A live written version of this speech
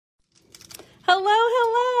Hello,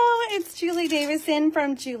 hello. It's Julie Davison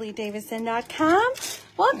from juliedavison.com.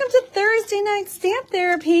 Welcome to Thursday Night Stamp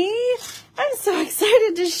Therapy. I'm so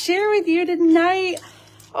excited to share with you tonight.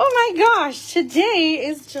 Oh my gosh, today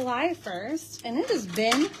is July 1st, and it has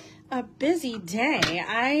been a busy day.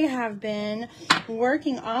 I have been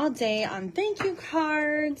working all day on thank you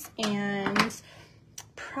cards and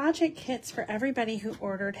project kits for everybody who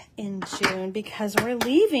ordered in June because we're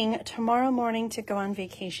leaving tomorrow morning to go on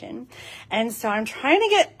vacation. And so I'm trying to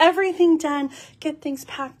get everything done, get things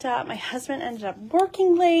packed up. My husband ended up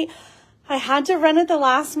working late. I had to run at the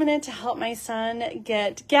last minute to help my son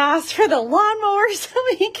get gas for the lawnmower so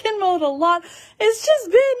he can mow the lawn. It's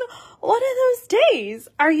just been one of those days.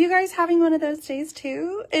 Are you guys having one of those days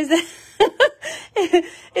too? Is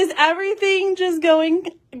everything just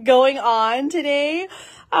going on today?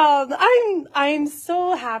 I'm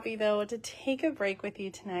so happy though to take a break with you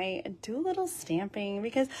tonight and do a little stamping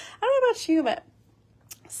because I don't know about you, but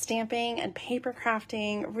stamping and paper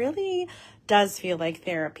crafting really does feel like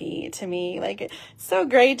therapy to me. Like, it's so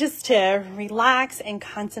great just to relax and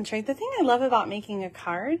concentrate. The thing I love about making a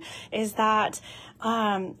card is that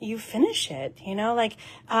you finish it, you know, like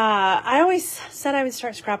I always said I would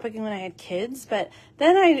start scrapbooking when I had kids, but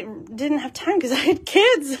then I didn't have time because I had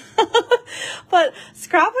kids. But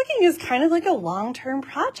scrapbooking is kind of like a long-term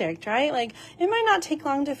project, right? Like, it might not take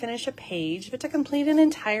long to finish a page, but to complete an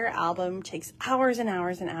entire album takes hours and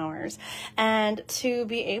hours and hours. And to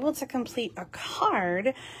be able to complete a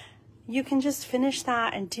card, you can just finish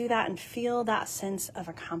that and do that and feel that sense of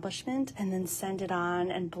accomplishment and then send it on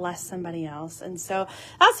and bless somebody else. And so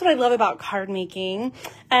that's what I love about card making.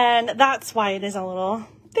 And that's why it is a little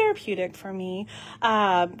therapeutic for me,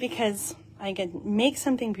 because I can make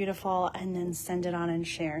something beautiful and then send it on and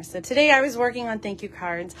share. So today I was working on thank you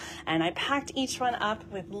cards and I packed each one up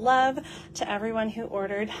with love to everyone who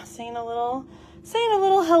ordered, saying a little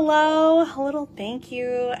hello, a little thank you,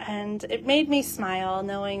 and it made me smile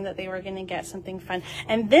knowing that they were going to get something fun.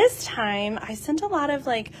 And this time I sent a lot of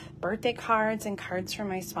like birthday cards and cards from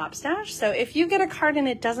my swap stash. So if you get a card and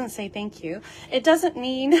it doesn't say thank you, it doesn't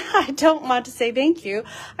mean I don't want to say thank you.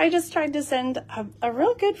 I just tried to send a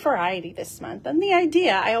real good variety this month. And the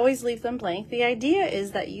idea, I always leave them blank. The idea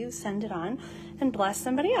is that you send it on and bless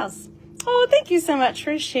somebody else. Oh, thank you so much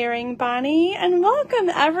for sharing, Bonnie, and welcome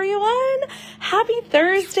everyone. Happy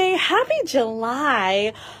Thursday. Happy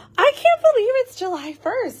July. I can't believe it's July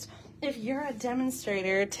 1st. If you're a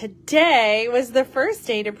demonstrator, today was the first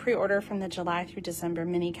day to pre-order from the July through December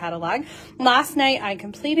mini catalog. Last night, I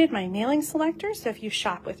completed my mailing selector. So if you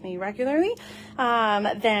shop with me regularly,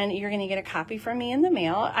 then you're going to get a copy from me in the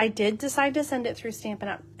mail. I did decide to send it through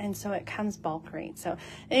Stampin', and so it comes bulk rate. So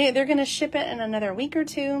they're going to ship it in another week or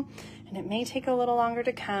two. And it may take a little longer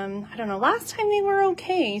to come. I don't know. Last time they were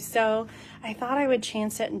okay. So I thought I would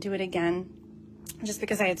chance it and do it again, just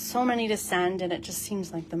because I had so many to send, and it just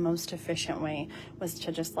seems like the most efficient way was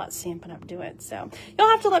to just let Stampin' Up! Do it. So you'll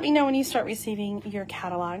have to let me know when you start receiving your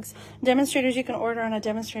catalogs. Demonstrators, you can order on a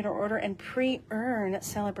demonstrator order and pre-earn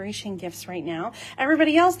celebration gifts right now.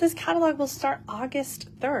 Everybody else, this catalog will start August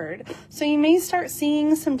 3rd. So you may start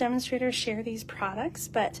seeing some demonstrators share these products,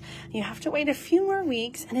 but you have to wait a few more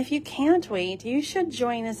weeks. And if you can't wait, you should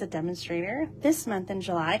join as a demonstrator this month in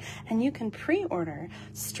July, and you can pre-order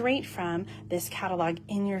straight from this catalog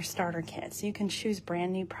in your starter kit. So you can choose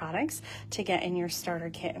brand new products to get in your starter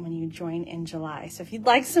kit when you join in July. So if you'd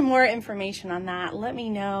like some more information on that, let me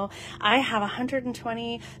know. I have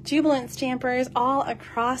 120 jubilant stampers all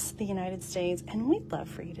across the United States, and we'd love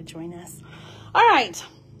for you to join us. All right.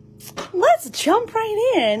 Let's jump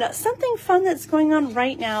right in. Something fun that's going on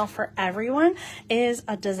right now for everyone is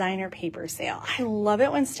a designer paper sale. I love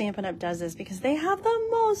it when Stampin' Up! Does this because they have the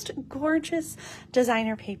most gorgeous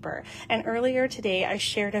designer paper. And earlier today, I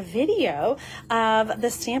shared a video of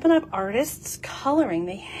the Stampin' Up! Artists coloring.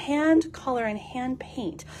 They hand color and hand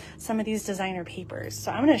paint some of these designer papers.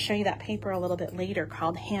 So I'm going to show you that paper a little bit later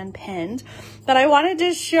called Hand Pinned. But I wanted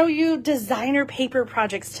to show you designer paper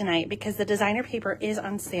projects tonight because the designer paper is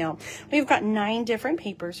on sale. We've got 9 different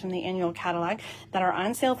papers from the annual catalog that are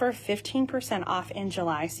on sale for 15% off in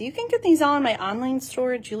July. So you can get these all in my online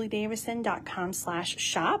store,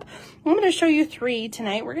 juliedavison.com/shop. I'm going to show you 3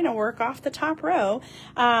 tonight. We're going to work off the top row,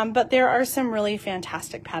 but there are some really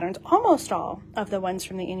fantastic patterns. Almost all of the ones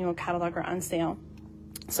from the annual catalog are on sale.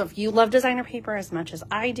 So if you love designer paper as much as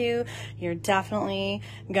I do, you're definitely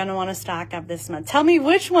going to want to stock up this month. Tell me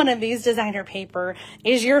which one of these designer paper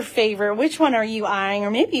is your favorite. Which one are you eyeing?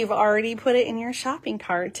 Or maybe you've already put it in your shopping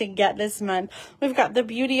cart to get this month. We've got the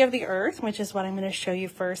Beauty of the Earth, which is what I'm going to show you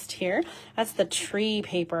first here. That's the tree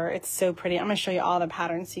paper. It's so pretty. I'm going to show you all the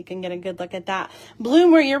patterns so you can get a good look at that.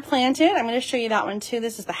 Bloom Where You're Planted. I'm going to show you that one too.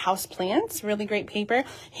 This is the house plants. Really great paper.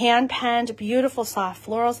 Hand penned, beautiful soft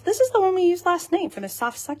florals. This is the one we used last night for the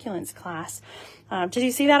soft succulents class. Did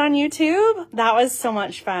you see that on YouTube? That was so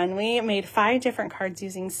much fun. We made 5 different cards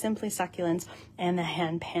using Simply Succulents and the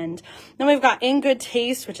hand penned. Then we've got In Good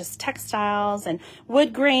Taste, which is textiles and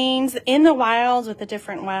wood grains. In the Wild with the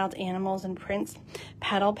different wild animals and prints.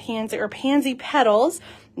 Petal Pansy or Pansy Petals.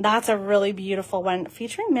 That's a really beautiful one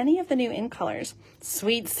featuring many of the new in colors.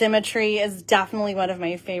 Sweet Symmetry is definitely one of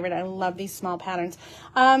my favorite. I love these small patterns.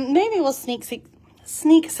 Maybe we'll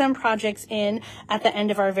sneak some projects in at the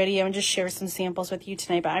end of our video and just share some samples with you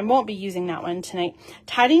tonight, but I won't be using that one tonight.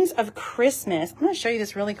 Tidings of Christmas. I'm going to show you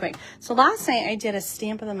this really quick. So last night I did a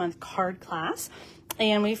Stamp of the Month card class,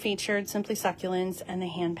 and we featured Simply Succulents and the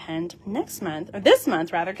hand penned. Next month, or this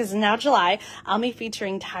month rather, because now July, I'll be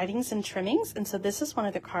featuring Tidings and Trimmings. And so this is one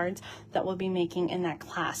of the cards that we'll be making in that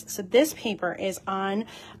class. So this paper is on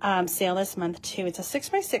sale this month too. It's a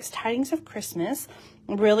 6x6 Tidings of Christmas.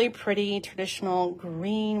 Really pretty traditional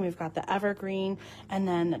green. We've got the Evergreen and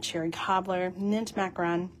then the Cherry Cobbler, Mint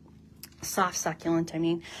Macaron, soft succulent,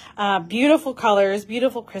 beautiful colors,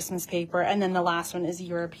 beautiful Christmas paper. And then the last one is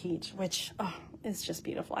Your Peach, which, is just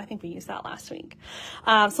beautiful. I think we used that last week.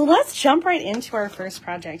 So let's jump right into our first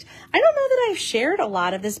project. I don't know that I've shared a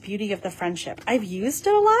lot of this Beauty of the Friendship. I've used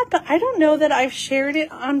it a lot, but I don't know that I've shared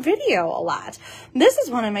it on video a lot. This is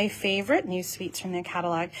one of my favorite new suites from the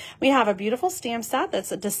catalog. We have a beautiful stamp set that's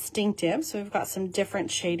distinctive. So we've got some different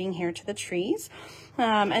shading here to the trees.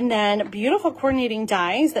 And then beautiful coordinating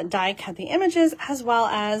dies that die cut the images, as well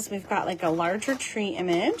as we've got like a larger tree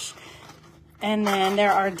image. And then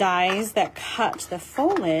there are dies that cut the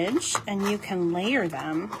foliage and you can layer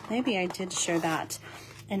them. Maybe I did show that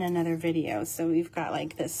in another video. So we've got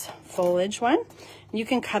like this foliage one. You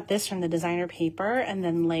can cut this from the designer paper and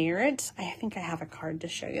then layer it. I think I have a card to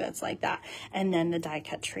show you that's like that. And then the die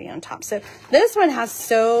cut tree on top. So this one has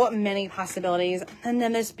so many possibilities. And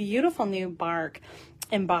then this beautiful new bark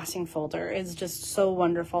embossing folder is just so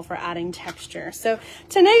wonderful for adding texture. So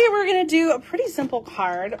tonight we're going to do a pretty simple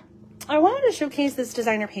card. I wanted to showcase this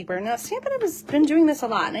designer paper. Now, Stampin' has been doing this a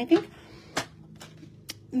lot, and I think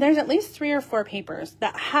there's at least 3 or 4 papers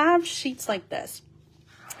that have sheets like this.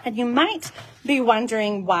 And you might be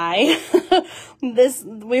wondering why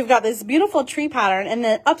we've got this beautiful tree pattern and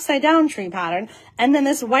the upside down tree pattern, and then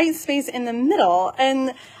this white space in the middle.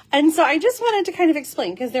 And so I just wanted to kind of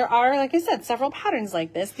explain, because there are, like I said, several patterns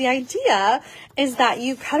like this. The idea is that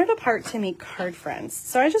you cut it apart to make card friends.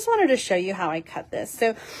 So I just wanted to show you how I cut this.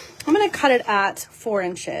 So I'm going to cut it at 4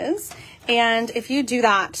 inches. And if you do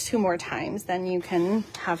that 2 more times, then you can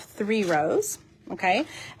have 3 rows. Okay,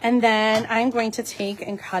 and then I'm going to take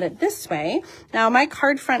and cut it this way. Now my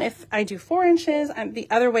card front, if I do 4 inches, the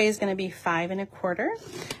other way is going to be 5 1/4,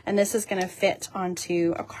 and this is going to fit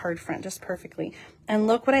onto a card front just perfectly. And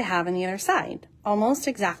look what I have on the other side, almost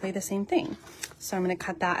exactly the same thing. So I'm going to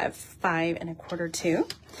cut that at 5 1/4 too.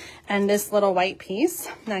 And this little white piece,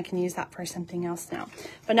 and I can use that for something else now.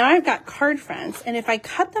 But now I've got card fronts, and if I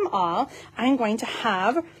cut them all, I'm going to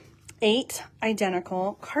have 8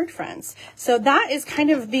 identical card fronts. So that is kind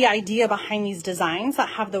of the idea behind these designs that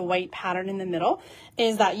have the white pattern in the middle,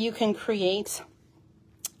 is that you can create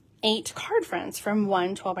 8 card fronts from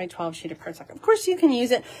one 12x12 sheet of cardstock. Of course, you can use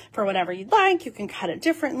it for whatever you'd like. You can cut it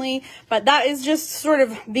differently, but that is just sort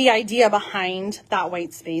of the idea behind that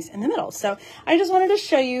white space in the middle. So I just wanted to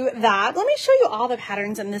show you that. Let me show you all the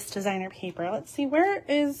patterns in this designer paper. Let's see, where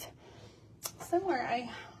is somewhere I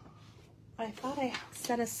thought I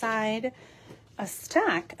set aside a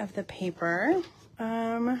stack of the paper.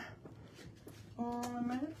 I might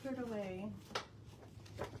have put it away.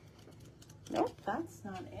 Nope, that's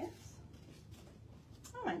not it.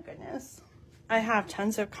 Oh my goodness. I have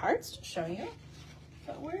tons of cards to show you,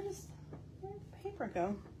 but where did the paper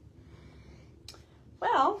go?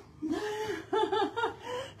 Well,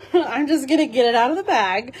 I'm just gonna get it out of the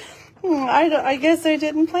bag. I guess I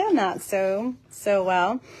didn't plan that so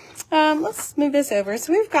well. Let's move this over.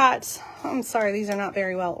 So we've got, I'm sorry, these are not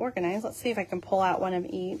very well organized. Let's see if I can pull out one of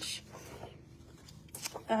each.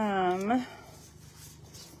 Nope,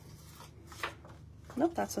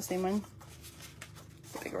 that's the same one.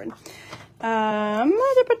 The bigger one.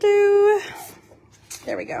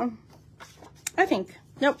 There we go. I think,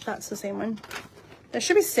 nope, that's the same one. There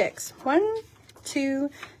should be 6. 1, 2,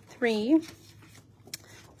 3,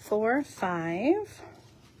 4, 5.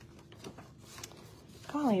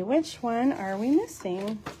 Golly, which one are we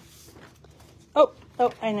missing? Oh,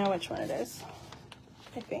 I know which one it is.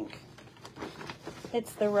 I think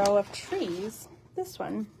it's the row of trees. This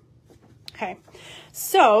one. Okay,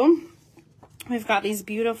 so we've got these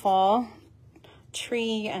beautiful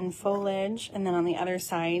tree and foliage, and then on the other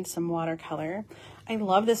side some watercolor. I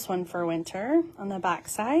love this one for winter. On the back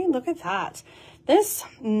side, look at that. This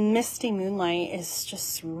Misty Moonlight is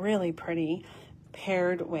just really pretty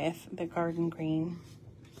paired with the garden green.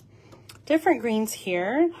 Different greens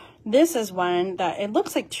here. This is one that it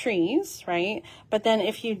looks like trees, right? But then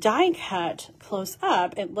if you die cut close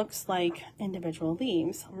up, it looks like individual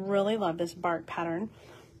leaves. Really love this bark pattern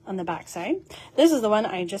on the back side. This is the one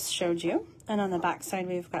I just showed you. And on the back side,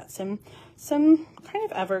 we've got some kind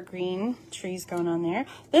of evergreen trees going on there.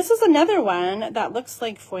 This is another one that looks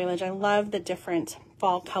like foliage. I love the different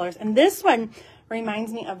fall colors. And this one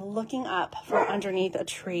reminds me of looking up from underneath a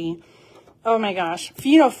tree. Oh my gosh.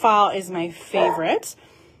 You know, fall is my favorite.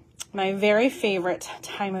 My very favorite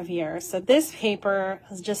time of year. So this paper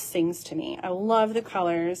just sings to me. I love the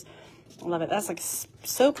colors. I love it. That's like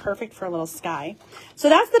so perfect for a little sky. So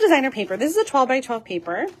that's the designer paper. This is a 12 by 12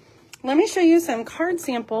 paper. Let me show you some card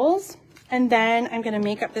samples, and then I'm going to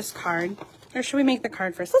make up this card. Or should we make the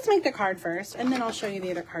card first? Let's make the card first, and then I'll show you the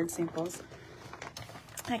other card samples.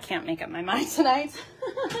 I can't make up my mind tonight.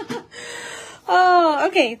 Oh,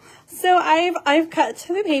 okay. So I've cut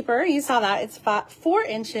to the paper. You saw that. It's 4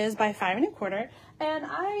 inches by 5 1/4. And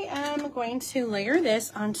I am going to layer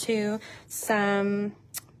this onto some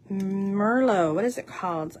Merlot. What is it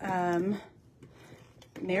called?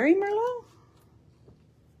 Mary Merlot?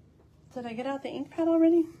 Did I get out the ink pad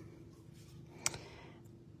already?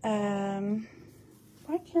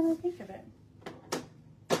 Why can't I think of it?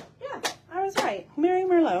 Yeah, I was right. Mary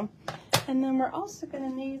Merlot. And then we're also going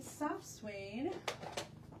to need soft suede.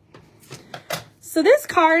 So this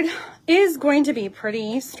card is going to be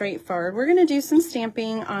pretty straightforward. We're going to do some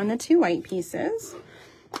stamping on the 2 white pieces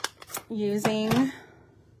using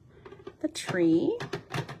the tree.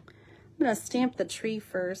 I'm going to stamp the tree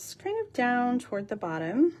first, kind of down toward the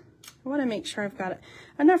bottom. I want to make sure I've got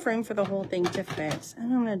enough room for the whole thing to fit.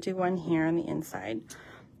 And I'm going to do one here on the inside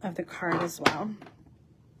of the card as well.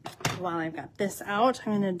 While I've got this out,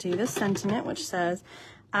 I'm going to do the sentiment, which says,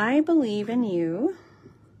 I believe in you.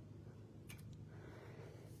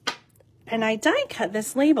 And I die cut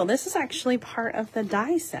this label. This is actually part of the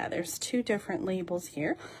die set. There's 2 different labels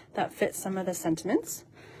here that fit some of the sentiments.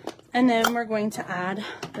 And then we're going to add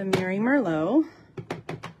the Mary Merlot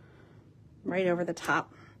right over the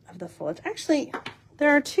top of the foliage. Actually, there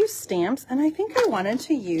are 2 stamps, and I think I wanted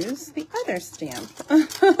to use the other stamp.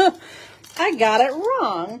 I got it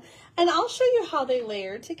wrong. And I'll show you how they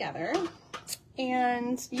layer together.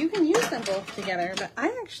 And you can use them both together, but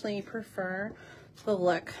I actually prefer the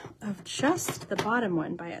look of just the bottom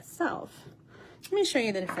one by itself. Let me show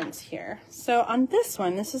you the difference here. So on this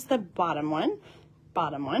one, this is the bottom one.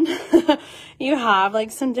 You have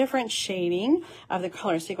like some different shading of the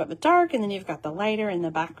colors. So you've got the dark, and then you've got the lighter in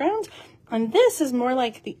the background. And this is more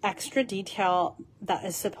like the extra detail that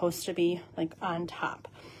is supposed to be like on top.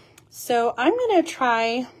 So I'm going to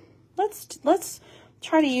try, let's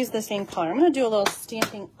try to use the same color. I'm going to do a little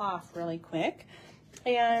stamping off really quick.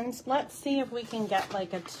 And let's see if we can get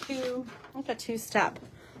like a two-step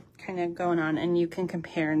kind of going on, and you can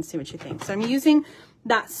compare and see what you think. So I'm using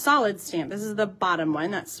that solid stamp. This is the bottom one.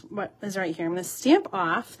 That's what is right here. I'm going to stamp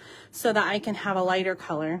off so that I can have a lighter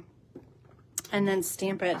color and then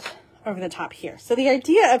stamp it over the top here. So the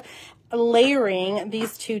idea of layering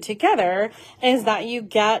these 2 together is that you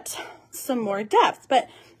get some more depth, but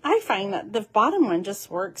I find that the bottom one just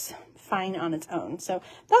works fine on its own. So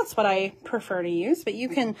that's what I prefer to use, but you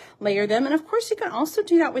can layer them. And of course you can also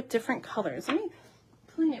do that with different colors. Let me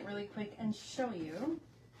clean it really quick and show you.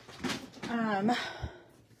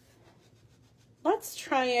 Let's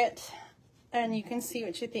try it, and you can see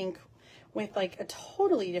what you think with like a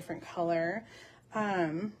totally different color.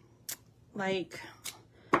 Like,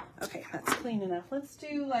 okay, that's clean enough. Let's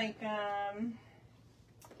do like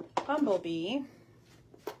Bumblebee.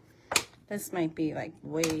 This might be like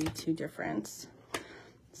way too different.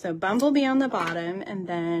 So Bumblebee on the bottom, and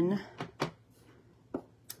then,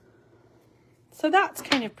 so that's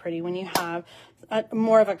kind of pretty when you have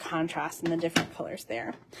more of a contrast in the different colors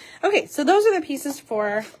there. Okay, so those are the pieces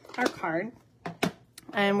for our card.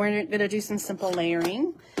 And we're going to do some simple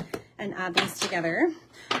layering. and add these together.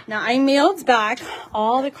 Now I mailed back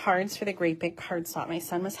all the cards for the Great Big Cardstock. My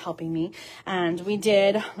son was helping me, and we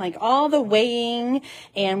did like all the weighing,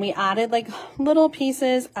 and we added like little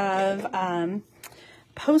pieces of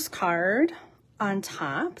postcard on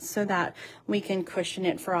top so that we can cushion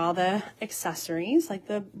it for all the accessories like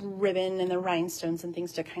the ribbon and the rhinestones and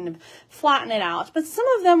things to kind of flatten it out. But some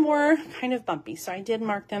of them were kind of bumpy, so I did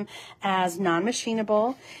mark them as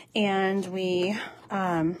non-machinable, and we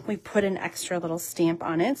put an extra little stamp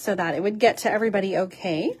on it so that it would get to everybody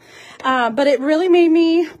okay. But it really made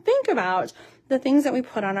me think about the things that we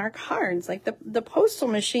put on our cards. Like the postal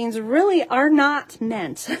machines really are not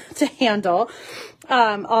meant to handle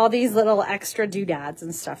all these little extra doodads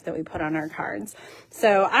and stuff that we put on our cards.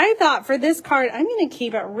 So I thought for this card, I'm going to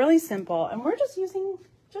keep it really simple, and we're just using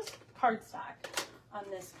just cardstock on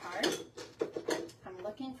this card. I'm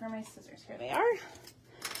looking for my scissors. Here they are.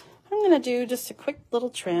 I'm going to do just a quick little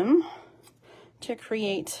trim to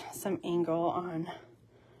create some angle on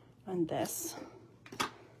this.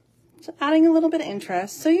 So adding a little bit of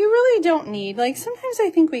interest. So you really don't need, like, sometimes I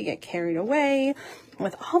think we get carried away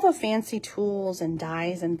with all the fancy tools and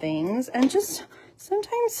dies and things, and just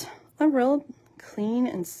sometimes a real clean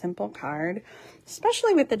and simple card,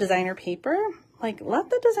 especially with the designer paper, like let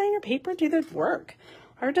the designer paper do the work.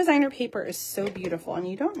 Our designer paper is so beautiful, and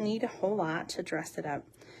you don't need a whole lot to dress it up,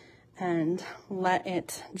 and let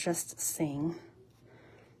it just sing.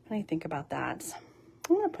 What do you think about that?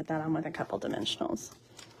 I'm gonna put that on with a couple dimensionals.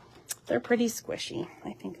 They're pretty squishy.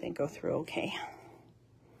 I think they go through okay.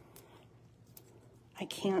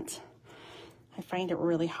 I find it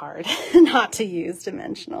really hard not to use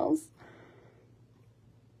dimensionals.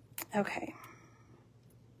 Okay.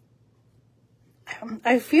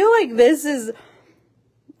 I feel like this is,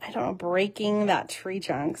 I don't know, breaking that tree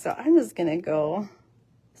trunk. So I'm just going to go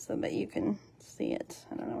so that you can see it.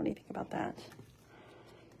 I don't know. What do you think about that?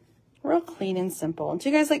 Real clean and simple. Do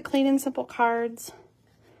you guys like clean and simple cards?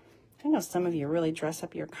 I know some of you really dress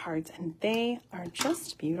up your cards, and they are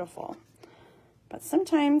just beautiful. But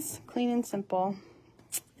sometimes clean and simple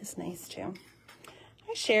is nice too.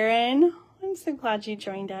 Hi, Sharon. I'm so glad you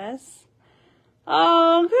joined us.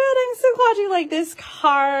 Oh, good. I'm so glad you like this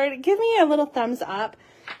card. Give me a little thumbs up.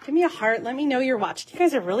 Give me a heart. Let me know you're watching. You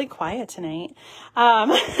guys are really quiet tonight.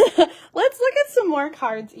 Let's look at some more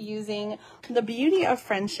cards using the Beauty of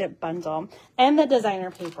Friendship bundle and the designer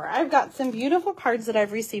paper. I've got some beautiful cards that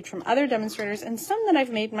I've received from other demonstrators and some that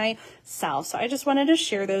I've made myself. So I just wanted to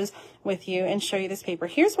share those with you and show you this paper.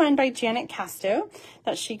 Here's one by Janet Casto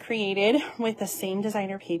that she created with the same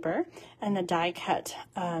designer paper and the die cut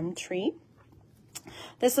tree.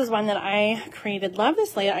 This is one that I created. Love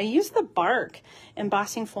this layout. I used the bark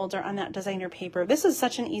embossing folder on that designer paper. This is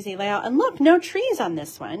such an easy layout. And look, no trees on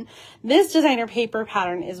this one. This designer paper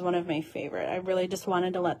pattern is one of my favorite. I really just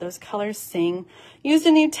wanted to let those colors sing. Used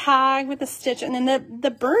a new tag with a stitch, and then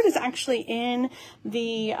the bird is actually in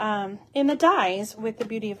the dies with the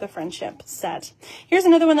Beauty of the Friendship set. Here's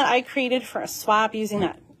another one that I created for a swap using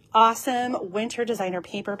that awesome winter designer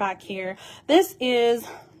paper back here. This is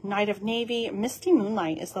Night of Navy. Misty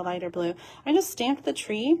Moonlight is the lighter blue. I just stamped the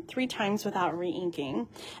tree 3 times without re-inking.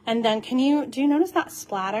 And then do you notice that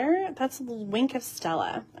splatter? That's a little wink of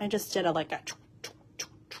Stella. I just did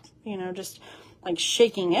just like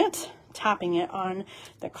shaking it, tapping it on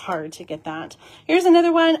the card to get that. Here's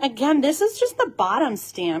another one. Again, this is just the bottom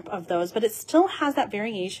stamp of those, but it still has that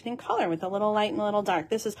variation in color with a little light and a little dark.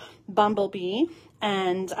 This is Bumblebee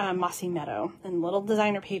and Mossy Meadow, and little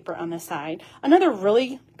designer paper on the side. Another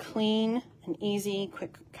really clean and easy,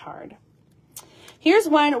 quick card. Here's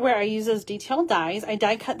one where I use those detailed dies. I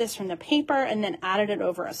die cut this from the paper and then added it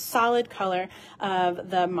over a solid color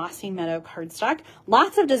of the Mossy Meadow cardstock.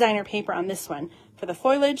 Lots of designer paper on this one for the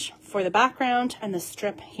foliage, for the background, and the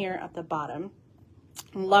strip here at the bottom.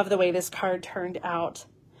 Love the way this card turned out.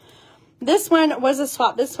 This one was a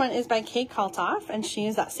swap. This one is by Kate Kaltoff, and she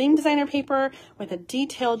used that same designer paper with a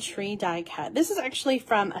detailed tree die cut. This is actually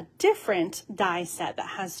from a different die set that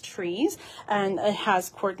has trees, and it has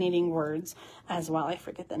coordinating words as well. I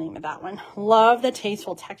forget the name of that one. Love the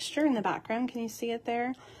tasteful texture in the background. Can you see it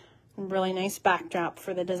there? Really nice backdrop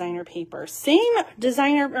for the designer paper. Same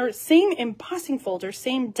embossing folder,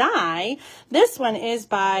 same die. This one is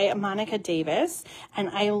by Monica Davis, and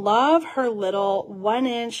I love her little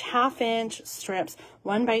 1-inch, 1/2-inch strips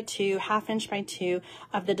 1 by 2, 1/2 inch by 2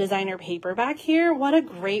 of the designer paper back here. What a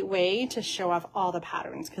great way to show off all the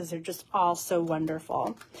patterns because they're just all so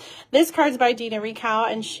wonderful. This card's by Dina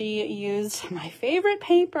Ricow, and she used my favorite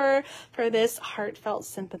paper for this heartfelt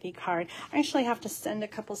sympathy card. I actually have to send a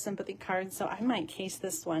couple sympathy cards, so I might case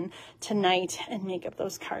this one tonight and make up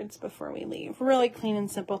those cards before we leave. Really clean and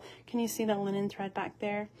simple. Can you see the linen thread back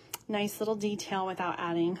there? Nice little detail without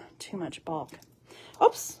adding too much bulk.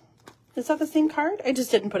 Oops, is that the same card? I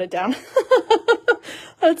just didn't put it down.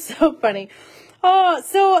 That's so funny. Oh,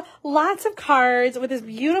 so lots of cards with this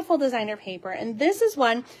beautiful designer paper. And this is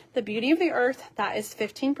one, The Beauty of the Earth, that is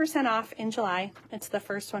 15% off in July. It's the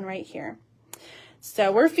first one right here.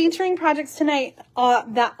 So we're featuring projects tonight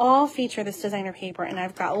that all feature this designer paper, and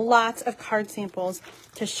I've got lots of card samples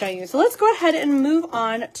to show you. So let's go ahead and move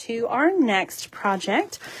on to our next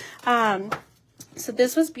project. So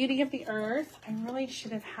this was Beauty of the Earth. I really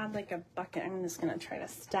should have had like a bucket. I'm just going to try to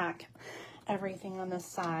stack everything on the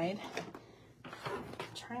side.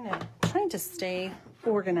 Trying to stay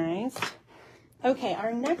organized. Okay,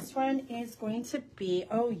 our next one is going to be,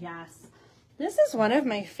 oh yes, this is one of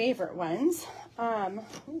my favorite ones. Let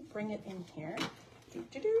me bring it in here.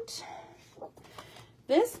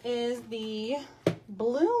 This is the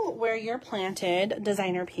Bloom Where You're Planted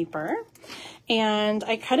designer paper, and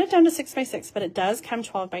I cut it down to 6 by 6, but it does come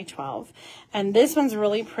 12 by 12. And this one's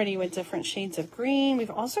really pretty with different shades of green. We've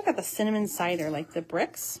also got the cinnamon cider, like the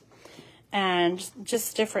bricks, and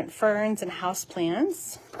just different ferns and house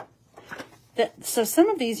plants. So some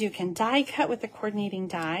of these you can die cut with the coordinating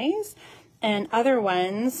dies, and other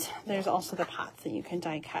ones, there's also the pots that you can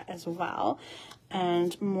die cut as well.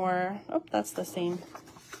 And more, oh, that's the same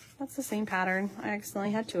pattern. I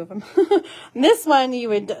accidentally had 2 of them. This one you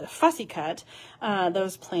would fussy cut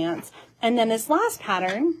those plants. And then this last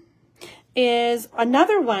pattern is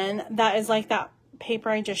another one that is like that paper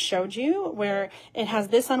I just showed you, where it has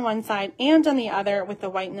this on one side and on the other with the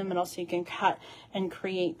white in the middle, so you can cut and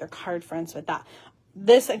create the card fronts with that.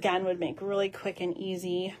 This again would make really quick and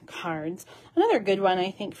easy cards. Another good one,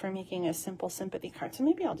 I think, for making a simple sympathy card. So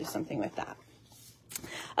maybe I'll do something with that.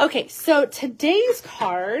 Okay, so today's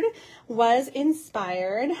card was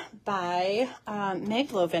inspired by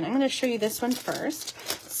Meg Lovin. I'm going to show you this one first.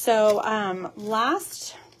 So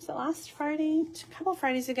last Friday, a couple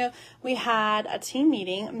Fridays ago, we had a team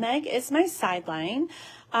meeting. Meg is my sideline.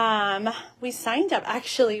 We signed up,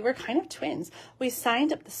 actually, we're kind of twins. We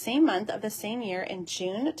signed up the same month of the same year in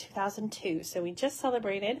June 2002. So we just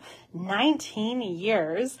celebrated 19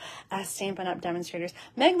 years as Stampin' Up! Demonstrators.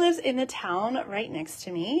 Meg lives in the town right next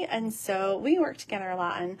to me. And so we work together a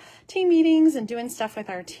lot on team meetings and doing stuff with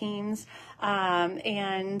our teams.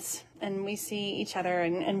 And we see each other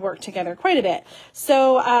and work together quite a bit.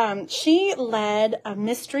 So she led a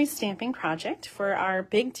mystery stamping project for our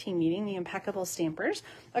big team meeting, the Impeccable Stampers,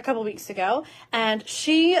 a couple weeks ago. And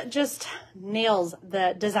she just nails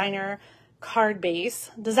the designer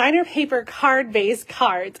paper card base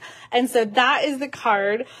cards. And so that is the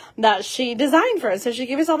card that she designed for us. So she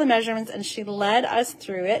gave us all the measurements and she led us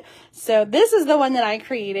through it. So this is the one that I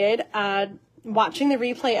created, watching the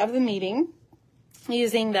replay of the meeting,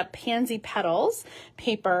 using the Pansy Petals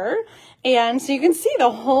paper. And so you can see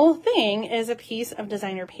the whole thing is a piece of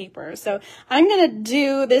designer paper. So I'm going to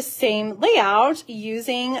do this same layout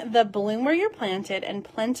using the Bloom Where You're Planted and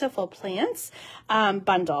Plentiful Plants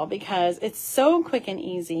bundle, because it's so quick and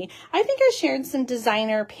easy. I think I shared some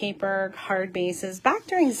designer paper card bases back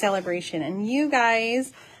during Celebration, and you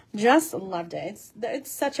guys just loved it.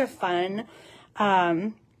 It's such a fun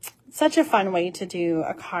way to do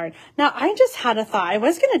a card. Now, I just had a thought. I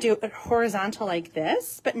was going to do it horizontal like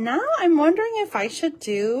this, but now I'm wondering if I should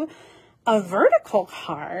do a vertical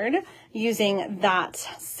card using that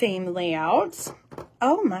same layout.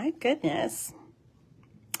 Oh my goodness.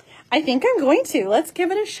 I think I'm going to. Let's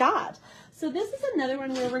give it a shot. So this is another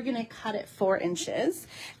one where we're going to cut it 4 inches.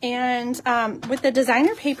 And with the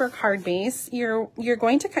designer paper card base, you're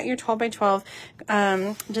going to cut your 12 by 12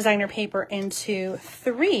 designer paper into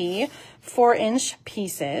 3 4-inch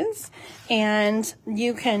pieces. And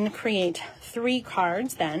you can create 3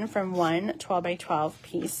 cards then from one 12 by 12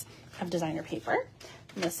 piece of designer paper.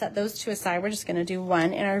 I'm going to set those 2 aside. We're just going to do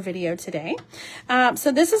one in our video today.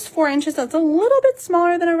 So this is 4 inches. So it's a little bit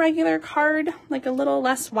smaller than a regular card, like a little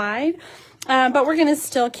less wide. But we're going to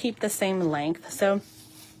still keep the same length. So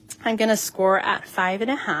I'm going to score at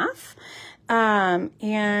 5.5.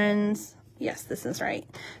 And yes, this is right.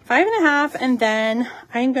 5.5. And then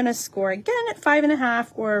I'm going to score again at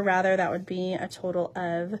 5.5, or rather that would be a total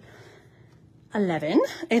of 11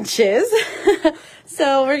 inches.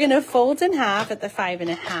 So we're going to fold in half at the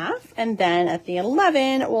 5.5, and then at the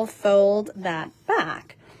 11, we'll fold that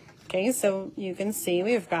back. Okay, so you can see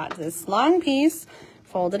we've got this long piece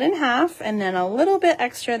folded in half, and then a little bit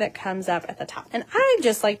extra that comes up at the top. And I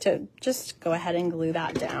just like to just go ahead and glue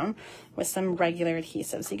that down with some regular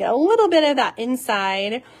adhesive. So you get a little bit of that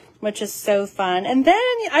inside, which is so fun. And then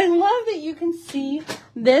I love that you can see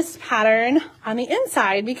this pattern on the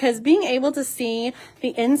inside, because being able to see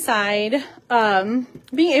the inside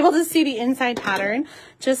pattern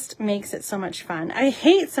just makes it so much fun. I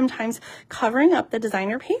hate sometimes covering up the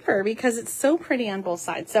designer paper because it's so pretty on both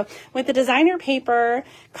sides. So with the designer paper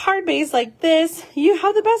card base like this, you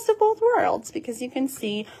have the best of both worlds because you can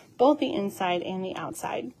see both the inside and the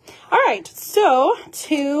outside. All right, so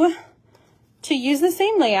to use the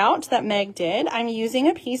same layout that Meg did, I'm using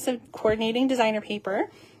a piece of coordinating designer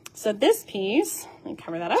paper. So this piece, let me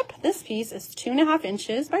cover that up. This piece is 2.5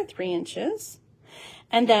 inches by 3 inches.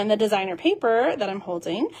 And then the designer paper that I'm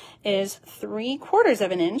holding is 3/4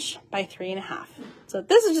 of an inch by 3.5. So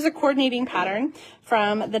this is just a coordinating pattern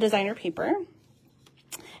from the designer paper.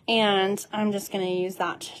 And I'm just going to use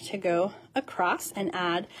that to go across and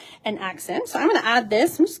add an accent. So I'm going to add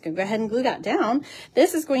this. I'm just going to go ahead and glue that down.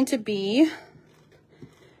 This is going to be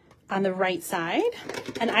on the right side.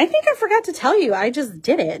 And I think I forgot to tell you, I just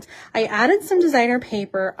did it. I added some designer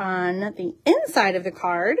paper on the inside of the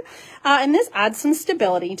card. And this adds some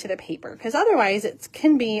stability to the paper because otherwise it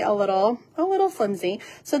can be a little flimsy.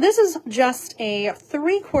 So this is just a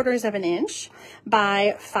 3/4 of an inch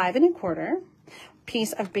by 5.25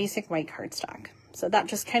 piece of basic white cardstock. So that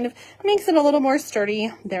just kind of makes it a little more sturdy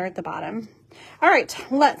there at the bottom. All right,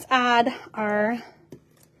 let's add our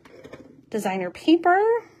designer paper.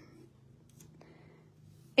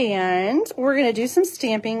 And we're going to do some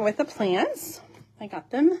stamping with the plants. I got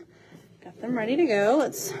them ready to go.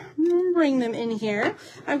 Let's bring them in here.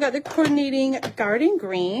 I've got the coordinating garden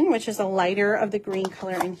green, which is a lighter of the green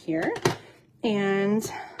color in here. And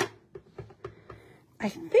I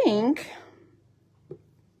think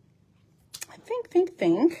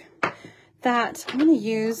that I'm going to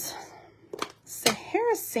use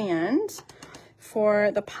Sahara sand for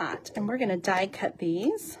the pot. And we're going to die cut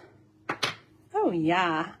these. Oh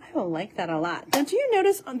yeah, I will like that a lot. Now, do you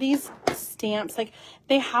notice on these stamps, like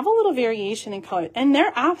they have a little variation in color, and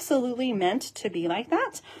they're absolutely meant to be like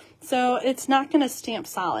that. So it's not going to stamp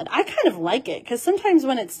solid. I kind of like it because sometimes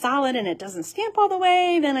when it's solid and it doesn't stamp all the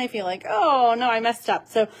way, then I feel like, oh no, I messed up.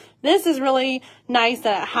 So this is really nice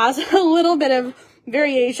that it has a little bit of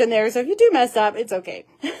variation there. So if you do mess up, it's okay.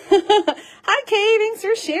 Hi Kay, thanks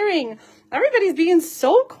for sharing. Everybody's being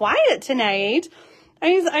so quiet tonight.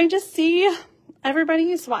 I just see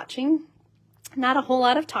everybody is watching. Not a whole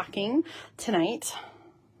lot of talking tonight.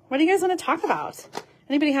 What do you guys want to talk about?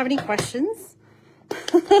 Anybody have any questions?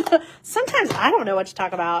 Sometimes I don't know what to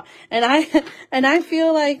talk about, and I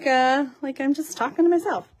feel like I'm just talking to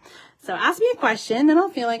myself. So ask me a question, then I'll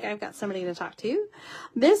feel like I've got somebody to talk to.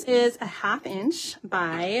 This is a 1/2 inch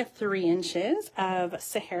by 3 inches of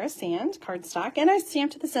Sahara sand cardstock, and I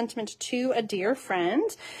stamped the sentiment to a dear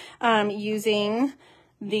friend using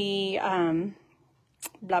the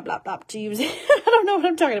blah blah blah to use. I don't know what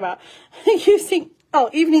I'm talking about. Using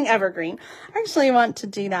evening evergreen. I actually want to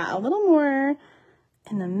do that a little more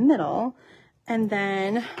in the middle, and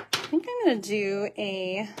then I think I'm going to do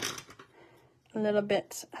a little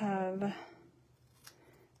bit of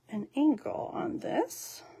an angle on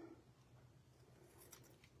this,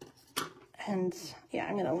 and yeah,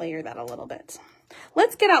 I'm going to layer that a little bit.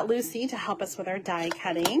 Let's get out Lucy to help us with our die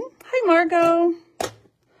cutting. Hi Margot.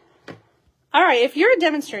 All right, if you're a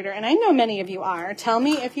demonstrator, and I know many of you are, tell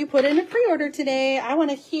me if you put in a pre-order today. I want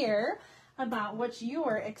to hear about what you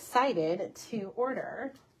are excited to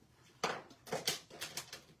order.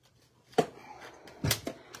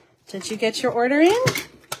 Did you get your order in?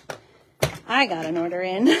 I got an order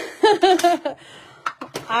in.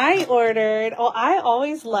 I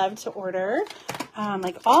always love to order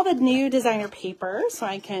like all the new designer paper so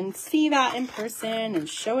I can see that in person and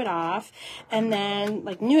show it off, and then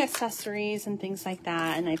like new accessories and things like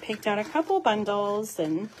that. And I picked out a couple bundles,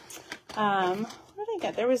 and what did I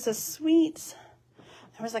get? There was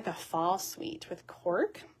like a fall suite with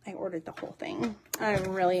cork. I ordered the whole thing. I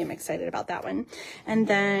really am excited about that one. And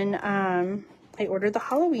then I ordered the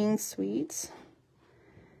Halloween suite.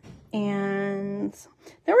 And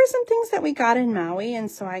there were some things that we got in Maui, and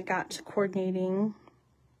so I got coordinating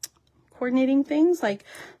things. Like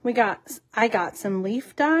I got some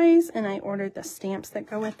leaf dies, and I ordered the stamps that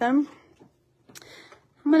go with them.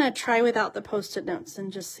 I'm gonna try without the Post-it notes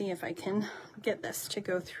and just see if I can get this to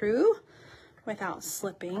go through without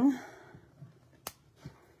slipping.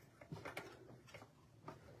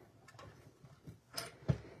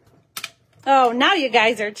 Oh, now you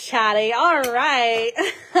guys are chatty. All right.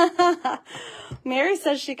 Mary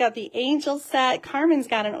says she got the angel set. Carmen's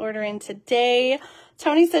got an order in today.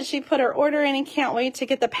 Tony said she put her order in and can't wait to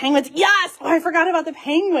get the penguins. Yes! Oh, I forgot about the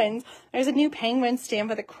penguins. There's a new penguin stamp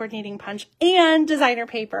with a coordinating punch and designer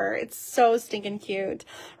paper. It's so stinking cute.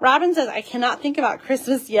 Robin says, I cannot think about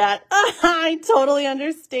Christmas yet. I totally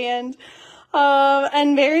understand.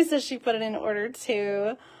 And Mary says she put it in order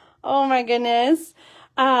too. Oh my goodness.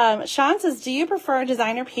 Sean says, do you prefer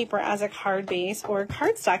designer paper as a card base or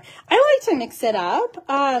cardstock? I like to mix it up.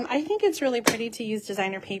 I think it's really pretty to use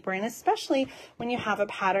designer paper, and especially when you have a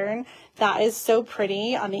pattern that is so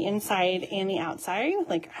pretty on the inside and the outside.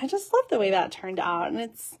 Like, I just love the way that turned out, and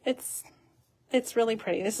it's really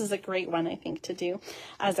pretty. This is a great one, I think, to do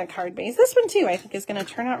as a card base. This one too, I think, is going to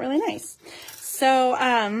turn out really nice. So,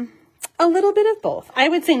 a little bit of both. I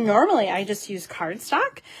would say normally I just use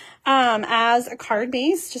cardstock as a card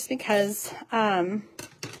base just because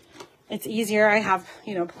it's easier. I have,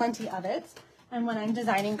 you know, plenty of it. And when I'm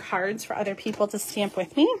designing cards for other people to stamp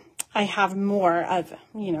with me, I have more of,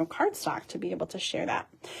 you know, cardstock to be able to share that.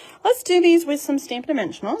 Let's do these with some Stampin'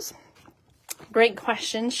 Dimensionals. Great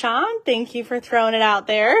question, Sean. Thank you for throwing it out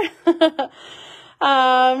there.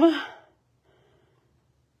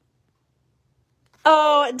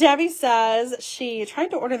 Oh, Debbie says she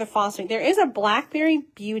tried to order the fall suite. There is a Blackberry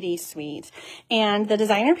Beauty suite, and the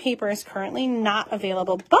designer paper is currently not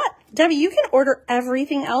available. But, Debbie, you can order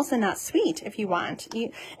everything else in that suite if you want.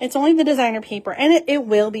 It's only the designer paper, and it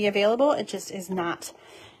will be available. It just is not.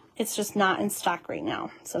 It's just not in stock right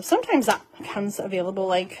now. So sometimes that becomes available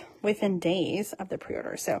like within days of the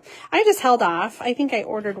pre-order. So I just held off. I think I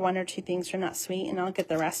ordered 1 or 2 things from that suite, and I'll get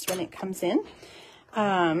the rest when it comes in.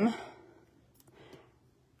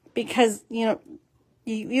 Because, you know,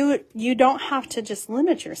 you don't have to just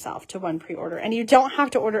limit yourself to one pre-order, and you don't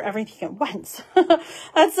have to order everything at once.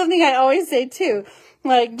 That's something I always say too.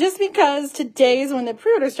 Like, just because today is when the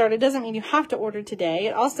pre-order started doesn't mean you have to order today.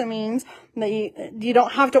 It also means that you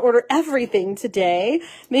don't have to order everything today.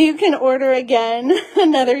 Maybe you can order again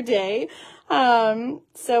another day.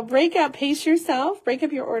 So pace yourself, break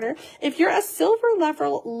up your order. If you're a silver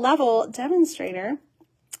level demonstrator,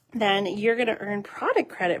 then you're going to earn product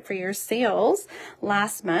credit for your sales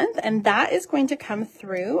last month. And that is going to come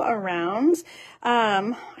through around,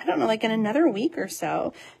 I don't know, like in another week or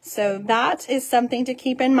so. So that is something to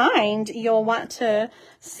keep in mind. You'll want to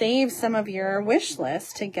save some of your wish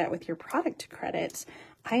list to get with your product credit.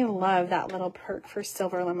 I love that little perk for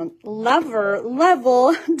silver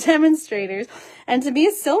level demonstrators. And to be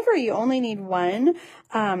a silver, you only need one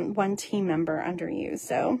team member under you.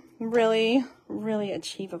 So really, really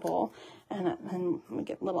achievable. And we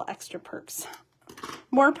get little extra perks.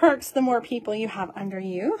 More perks, the more people you have under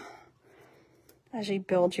you as you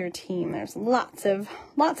build your team. There's lots of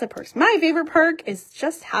perks. My favorite perk is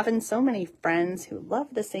just having so many friends who love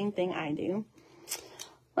the same thing I do.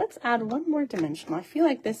 Let's add one more dimensional. I feel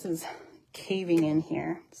like this is caving in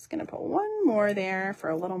here. Just going to put one more there for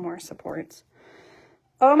a little more support.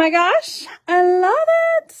 Oh my gosh, I love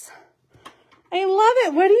it. I love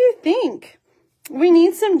it. What do you think? We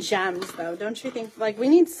need some gems though, don't you think? Like, we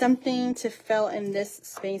need something to fill in this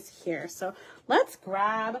space here. So let's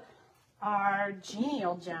grab our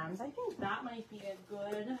genial gems. I think that might be a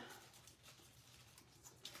good...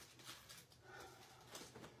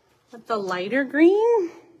 With the lighter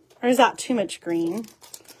green? Or is that too much green?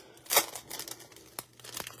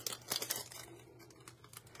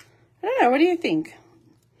 I don't know. What do you think?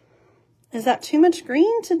 Is that too much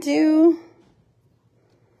green to do?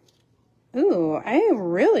 Ooh, I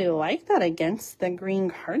really like that against the green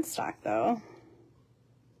cardstock, though.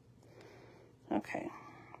 Okay.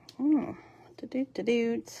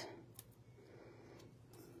 Da-doot-da-doot.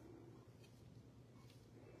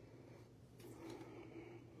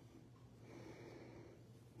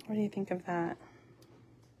 What do you think of that?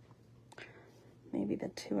 Maybe the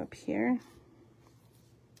 2 up here.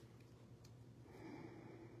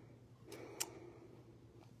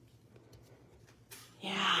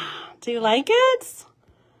 Yeah. Do you like it?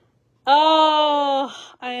 Oh,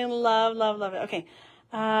 I love it. Okay.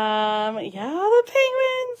 Yeah, the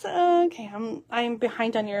penguins. Okay, I'm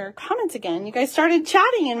behind on your comments again. You guys started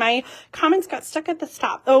chatting and my comments got stuck at the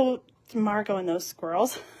stop. Oh, Margot and those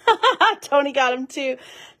squirrels. Tony got them too.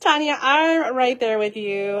 Tanya, I'm right there with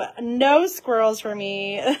you. No squirrels for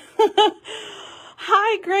me.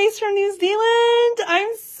 Hi, Grace from New Zealand.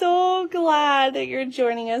 I'm so glad that you're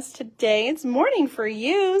joining us today. It's morning for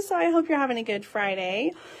you, so I hope you're having a good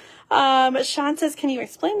Friday. Sean says, can you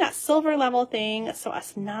explain that silver level thing so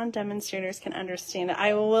us non-demonstrators can understand it?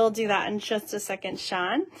 I will do that in just a second,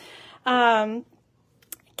 Sean.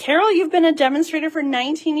 Carol, you've been a demonstrator for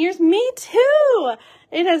 19 years. Me too.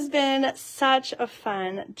 It has been such a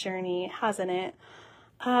fun journey, hasn't it?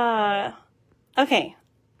 Okay.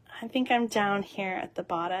 I think I'm down here at the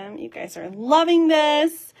bottom. You guys are loving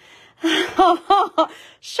this. Sean,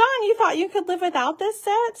 you thought you could live without this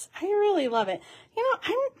set? I really love it. You know,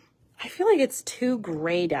 I feel like it's too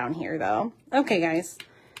gray down here though. Okay, guys,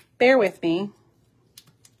 bear with me.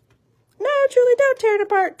 No, Julie, don't tear it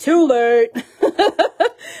apart. Too late.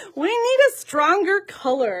 We need a stronger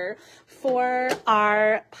color for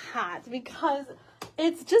our pot because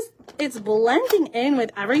it's blending in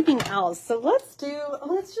with everything else. So let's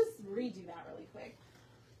just redo that really quick.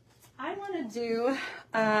 I want to do,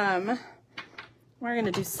 we're going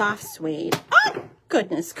to do soft suede. Oh,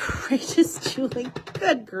 goodness gracious, Julie.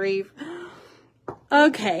 Good grief.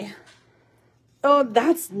 Okay. Oh,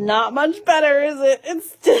 that's not much better, is it?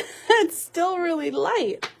 It's still really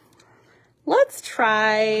light. Let's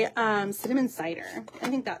try cinnamon cider. I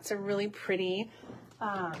think that's a really pretty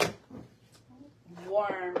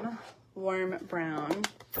warm brown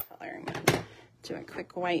color. I'm gonna do a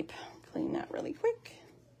quick wipe, clean that really quick.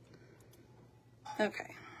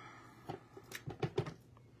 Okay.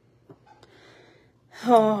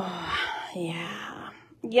 Oh, yeah.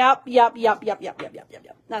 Yep.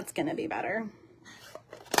 That's gonna be better.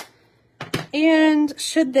 And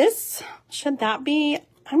should that be,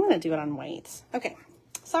 I'm gonna do it on white. Okay,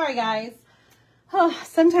 sorry guys. Oh,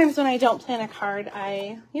 sometimes when I don't plan a card,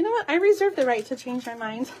 you know what? I reserve the right to change my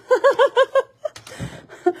mind.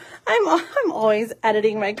 I'm always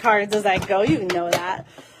editing my cards as I go. You know that.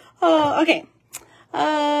 Oh, okay.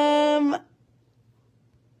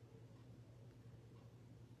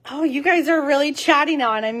 Oh, you guys are really chatty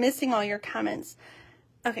now, and I'm missing all your comments.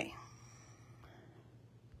 Okay.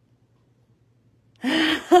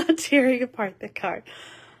 Tearing apart the card.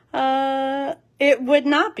 It would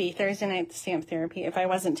not be Thursday night stamp therapy if I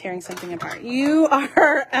wasn't tearing something apart. You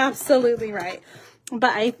are absolutely right.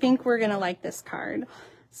 But I think we're going to like this card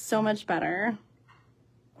so much better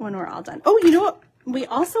when we're all done. Oh, you know what? We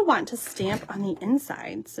also want to stamp on the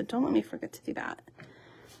inside, so don't let me forget to do that.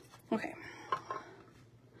 Okay.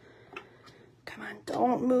 Come on,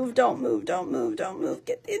 don't move.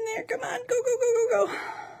 Get in there. Come on, go.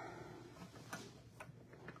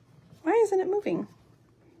 Why isn't it moving?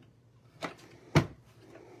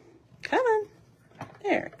 Come on.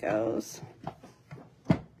 There it goes.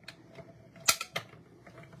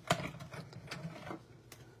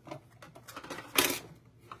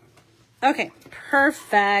 Okay,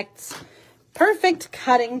 perfect. Perfect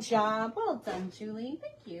cutting job. Well done, Julie.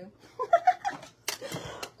 Thank you.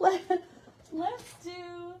 Let's do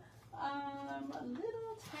a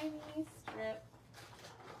little tiny strip.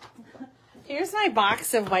 Here's my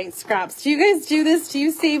box of white scraps. Do you guys do this? Do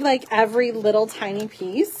you save like every little tiny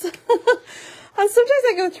piece? Sometimes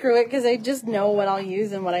I go through it because I just know what I'll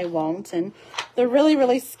use and what I won't. And the really,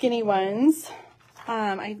 really skinny ones,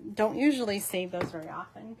 I don't usually save those very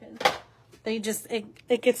often because they just,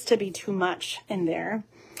 it gets to be too much in there.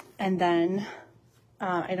 And then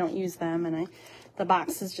I don't use them, and the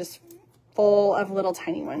box is just full of little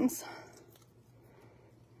tiny ones.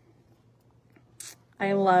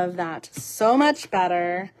 I love that so much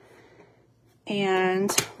better.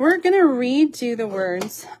 And we're going to redo the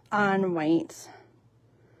words on white.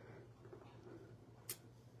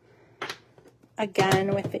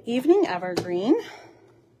 Again with the Evening Evergreen.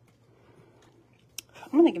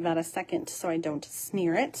 I'm going to give that a second so I don't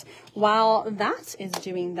smear it. While that is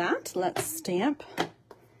doing that, let's stamp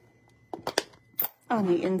on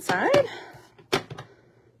the inside.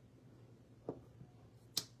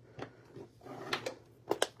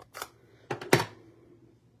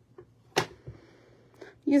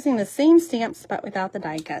 Using the same stamps but without the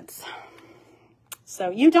die cuts.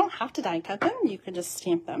 So you don't have to die cut them, you could just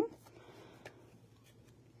stamp them.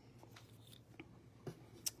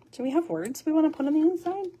 Do we have words we want to put on the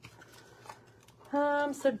inside?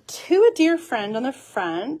 So to a dear friend on the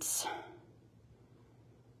front.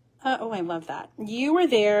 Oh, I love that. You were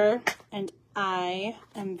there and I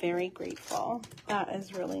am very grateful. That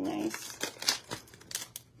is really nice.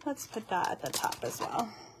 Let's put that at the top as well.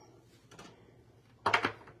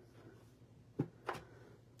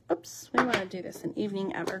 Oops, we want to do this in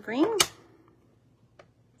Evening Evergreen.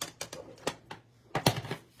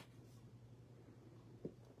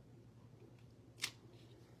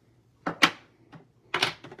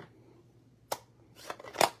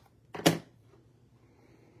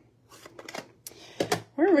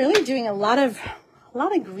 We're really doing a lot of A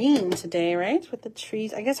lot of green today, right? With the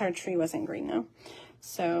trees. I guess our tree wasn't green though.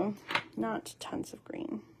 So not tons of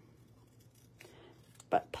green.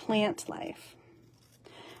 But plant life.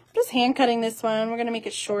 I'm just hand cutting this one. We're going to make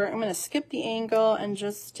it short. I'm going to skip the angle and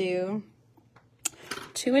just do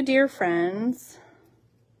To a Dear Friends.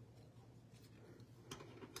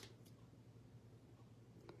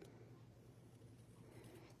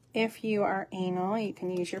 If you are anal, you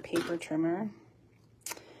can use your paper trimmer.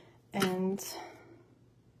 And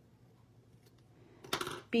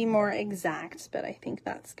be more exact, but I think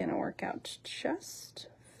that's going to work out just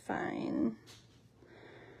fine.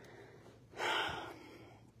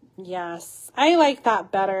 Yes, I like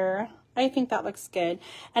that better. I think that looks good.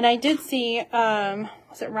 And I did see,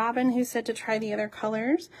 was it Robin who said to try the other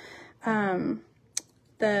colors?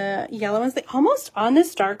 The yellow ones, they almost, on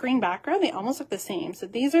this dark green background, they almost look the same. So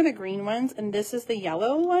these are the green ones, and this is the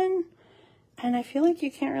yellow one. And I feel like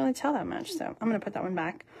you can't really tell that much. So I'm going to put that one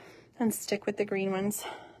back and stick with the green ones.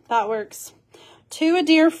 That works. To a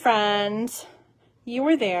Dear Friend, you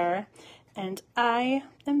were there, and I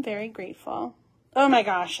am very grateful. Oh my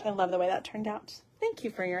gosh, I love the way that turned out. Thank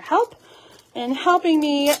you for your help and helping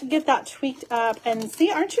me get that tweaked up. And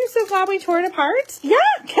see, aren't you so glad we tore it apart? Yeah,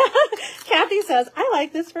 Kathy says, I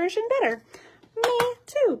like this version better. Me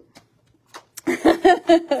too.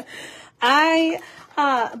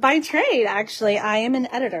 By trade, actually, I am an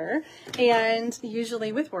editor, and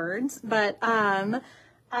usually with words, but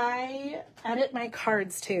I edit my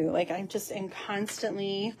cards too. Like, I just am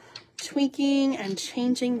constantly tweaking and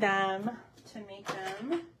changing them to make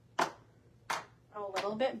them a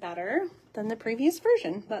little bit better than the previous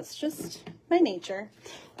version. That's just my nature.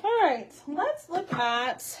 All right, let's look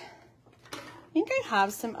at, I think I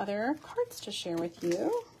have some other cards to share with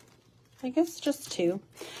you. I guess just two.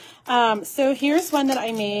 So here's one that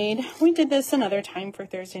I made. We did this another time for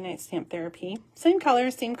Thursday Night Stamp Therapy. Same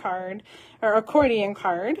color, same card, or accordion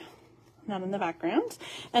card, not in the background.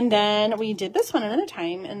 And then we did this one another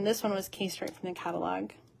time, and this one was cased right from the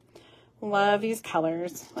catalog. Love these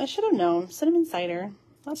colors. I should have known. Cinnamon cider.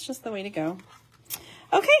 That's just the way to go.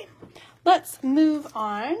 Okay, let's move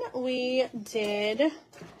on. We did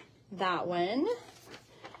that one.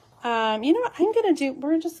 You know what I'm going to do?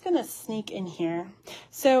 We're just going to sneak in here.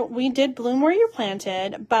 So we did Bloom Where You're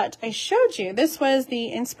Planted, but I showed you, this was the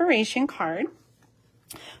inspiration card.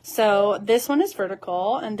 So this one is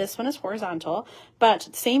vertical and this one is horizontal,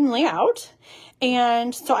 but same layout.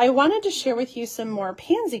 And so I wanted to share with you some more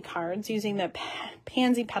pansy cards using the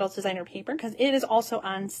Pansy Petals designer paper because it is also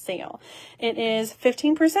on sale. It is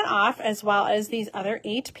 15% off, as well as these other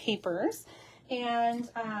 8 papers. And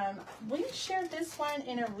we shared this one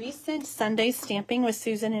in a recent Sunday stamping with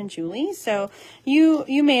Susan and Julie. So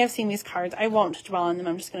you may have seen these cards. I won't dwell on them.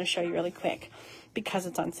 I'm just going to show you really quick because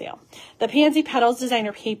it's on sale. The Pansy Petals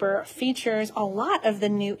designer paper features a lot of the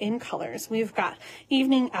new in colors. We've got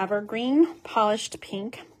Evening Evergreen, Polished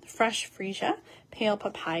Pink, Fresh Freesia, Pale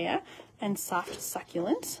Papaya, and Soft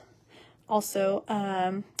Succulent. Also,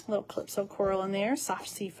 a little Calypso Coral in there, Soft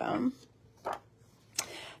Seafoam.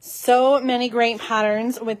 So many great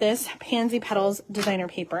patterns with this Pansy Petals designer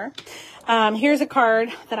paper. Here's a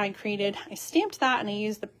card that I created. I stamped that and I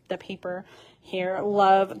used the paper here.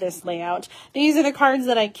 Love this layout. These are the cards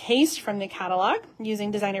that I cased from the catalog using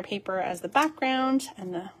designer paper as the background,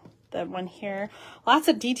 and the one here. Lots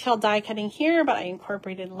of detailed die cutting here, but I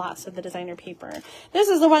incorporated lots of the designer paper. This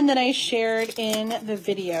is the one that I shared in the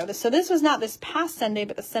video. So this was not this past Sunday,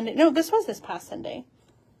 but the Sunday. No, this was this past Sunday.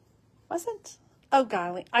 Was it? Oh,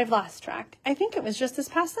 golly, I've lost track. I think it was just this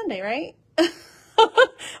past Sunday, right?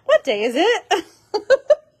 What day is it?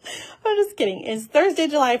 I'm just kidding. It's Thursday,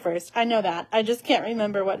 July 1st. I know that. I just can't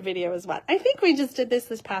remember what video is what. I think we just did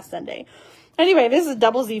this past Sunday. Anyway, this is a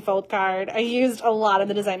double Z fold card. I used a lot of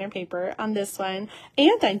the designer paper on this one,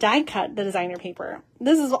 and I die cut the designer paper.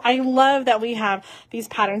 I love that we have these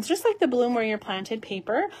patterns, just like the Bloom Where You're Planted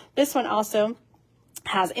paper. This one also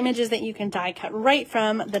has images that you can die cut right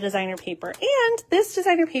from the designer paper. And this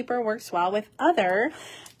designer paper works well with other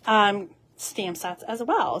stamp sets as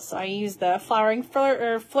well. So I use the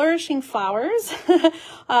Flourishing Flowers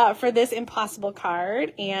for this Impossible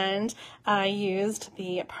card, and I used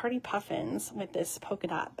the Party Puffins with this polka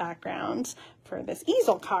dot background for this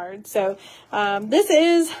easel card. So this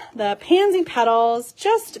is the Pansy Petals,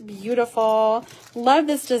 just beautiful. Love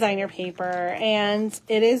this designer paper, and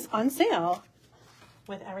it is on sale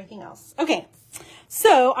with everything else. Okay,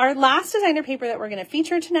 so our last designer paper that we're going to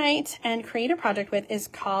feature tonight and create a project with is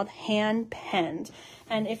called Hand Penned.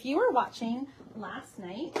 And if you were watching last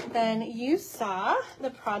night, then you saw the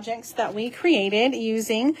projects that we created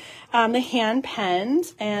using the hand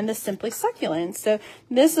pens and the Simply Succulents. So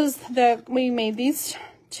this is we made these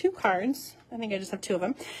 2 cards. I think I just have 2 of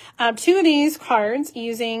them. 2 of these cards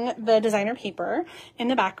using the designer paper in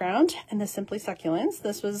the background and the Simply Succulents.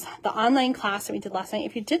 This was the online class that we did last night.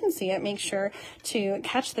 If you didn't see it, make sure to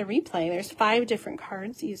catch the replay. There's 5 different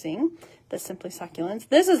cards using the Simply Succulents.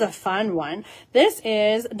 This is a fun one. This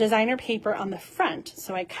is designer paper on the front.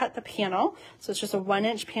 So I cut the panel. So it's just a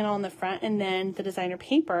 1-inch panel on the front and then the designer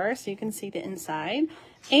paper so you can see the inside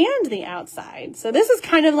and the outside. So this is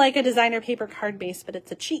kind of like a designer paper card base, but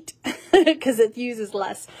it's a cheat because it uses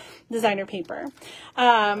less designer paper.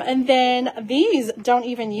 And then these don't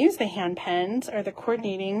even use the hand pens or the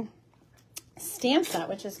coordinating stamp set,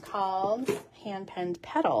 which is called hand penned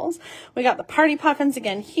Petals. We got the party puffins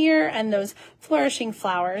again here and those flourishing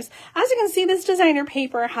flowers. As you can see, this designer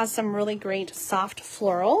paper has some really great soft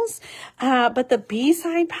florals, but the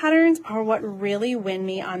B-side patterns are what really win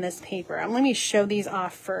me on this paper. Let me show these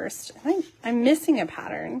off first. I'm missing a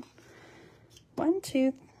pattern. 1,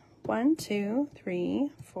 2, 3,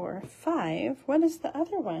 4, 5. What is the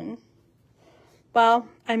other one? Well,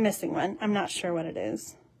 I'm missing one. I'm not sure what it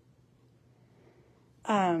is.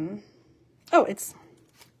 Oh, it's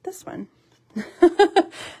this one,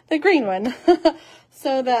 the green one.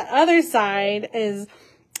 So the other side is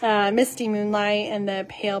Misty, Moonlight, and the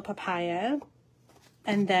pale papaya.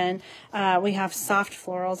 And then we have soft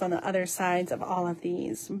florals on the other sides of all of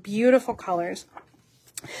these. Beautiful colors.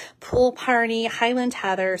 Pool Party, Highland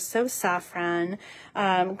Heather, So Saffron,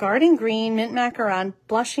 Garden Green, Mint Macaron,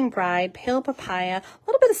 Blushing Bride, Pale Papaya, a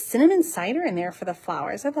little bit of cinnamon cider in there for the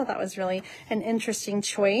flowers. I thought that was really an interesting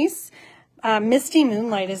choice. Misty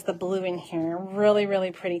Moonlight is the blue in here. Really,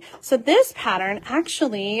 really pretty. So this pattern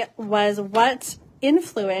actually was what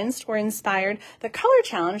influenced or inspired the color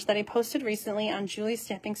challenge that I posted recently on Julie's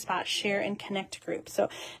Stamping Spot Share and Connect group. So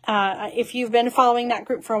if you've been following that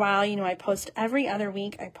group for a while, you know I post every other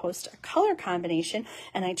week. I post a color combination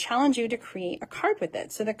and I challenge you to create a card with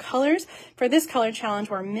it. So the colors for this color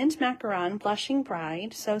challenge were Mint Macaron, Blushing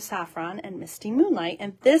Bride, So Saffron, and Misty Moonlight.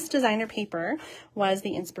 And this designer paper was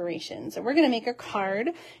the inspiration. So we're going to make a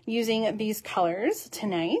card using these colors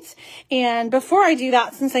tonight. And before I do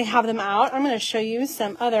that, since I have them out, I'm going to show you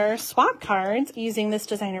some other swap cards using this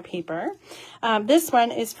designer paper. This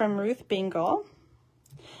one is from Ruth Bingle.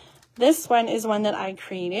 This one is one that I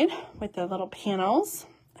created with the little panels.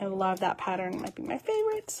 I love that pattern. It might be my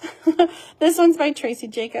favorite. This one's by Tracy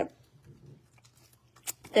Jacob.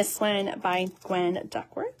 This one by Gwen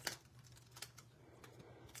Duckworth.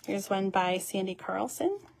 Here's one by Sandy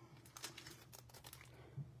Carlson,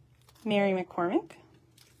 Mary McCormick,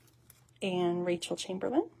 and Rachel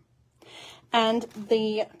Chamberlain. And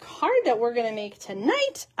the card that we're going to make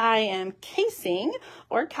tonight, I am casing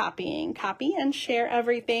or copying. Copy and share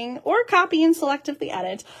everything, or copy and selectively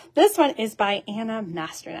edit. This one is by Anna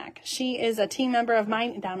Masternak. She is a team member of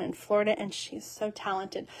mine down in Florida, and she's so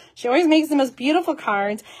talented. She always makes the most beautiful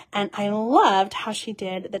cards, and I loved how she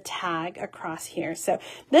did the tag across here. So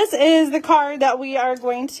this is the card that we are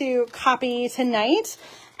going to copy tonight.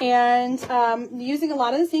 And using a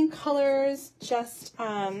lot of the same colors, just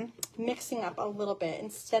mixing up a little bit.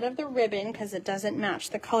 Instead of the ribbon, because it doesn't match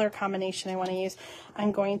the color combination I want to use,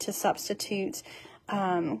 I'm going to substitute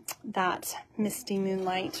that Misty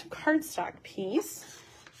Moonlight cardstock piece.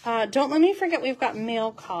 Don't let me forget we've got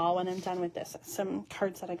mail call when I'm done with this. Some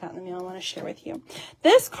cards that I got in the mail I want to share with you.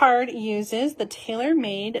 This card uses the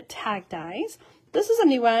tailor-made tag dies. This is a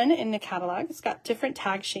new one in the catalog. It's got different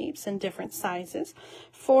tag shapes and different sizes,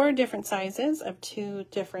 4 different sizes of 2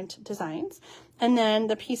 different designs. And then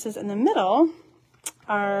the pieces in the middle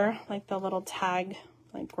are like the little tag,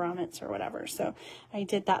 like grommets or whatever. So I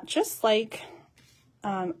did that just like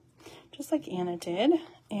Anna did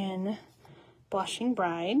in Blushing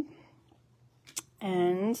Bride.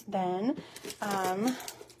 And then,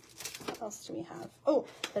 what else do we have? Oh,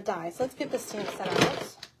 the dies. Let's get the stamp set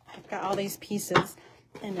out. I've got all these pieces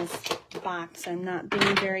in this box. I'm not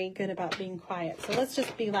being very good about being quiet. So let's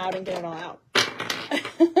just be loud and get it all out.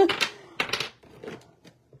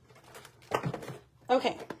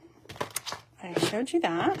 Okay. I showed you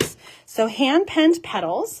that. So hand-penned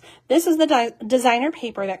Petals. This is the designer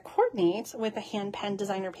paper that coordinates with the hand-penned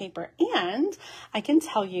designer paper. And I can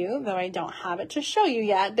tell you, though I don't have it to show you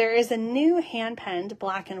yet, there is a new hand-penned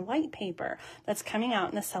black and white paper that's coming out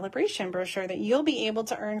in the Celebration brochure that you'll be able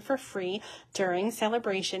to earn for free during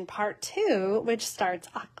Celebration Part 2, which starts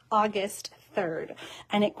August 3rd,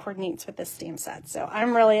 and it coordinates with this stamp set. So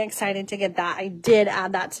I'm really excited to get that. I did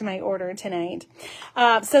add that to my order tonight.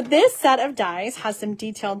 So this set of dies has some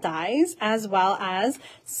detailed dies as well as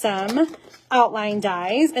some outline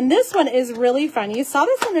dies. And this one is really fun. You saw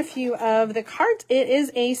this on a few of the cards. It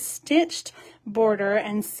is a stitched border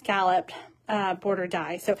and scalloped border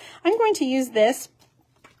die. So I'm going to use this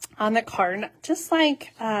on the card just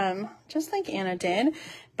like Anna did,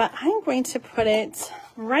 but I'm going to put it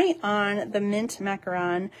right on the mint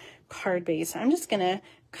macaron card base. I'm just going to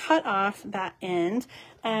cut off that end.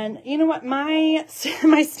 And you know what, my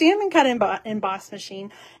Stampin' Cut Emboss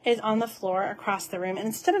machine is on the floor across the room, and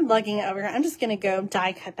instead of lugging it over here, I'm just going to go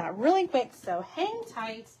die cut that really quick. So hang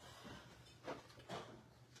tight.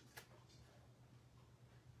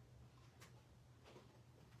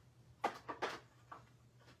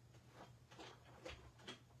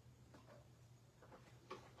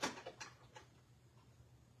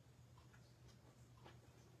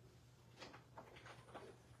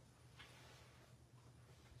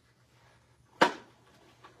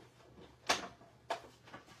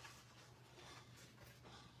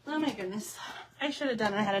 Oh my goodness, I should have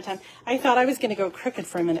done it ahead of time. I thought I was going to go crooked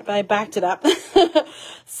for a minute, but I backed it up.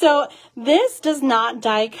 So this does not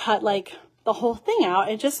die cut like the whole thing out.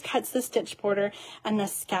 It just cuts the stitch border and the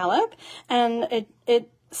scallop, and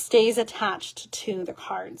it stays attached to the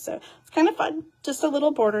card. So it's kind of fun. Just a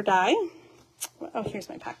little border die. Oh, here's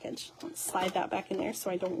my package. Let's slide that back in there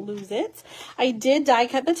so I don't lose it. I did die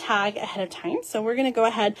cut the tag ahead of time, so we're going to go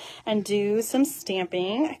ahead and do some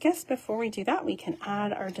stamping. I guess before we do that, we can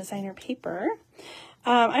add our designer paper.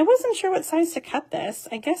 I wasn't sure what size to cut this.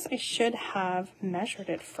 I guess I should have measured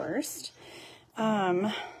it first.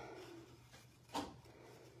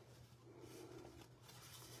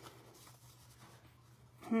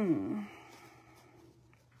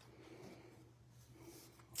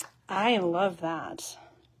 I love that.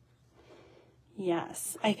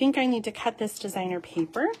 Yes, I think I need to cut this designer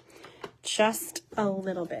paper just a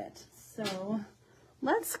little bit. So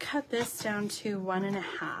let's cut this down to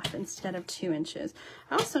 1.5 instead of 2 inches.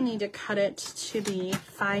 I also need to cut it to be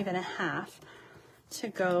 5.5 to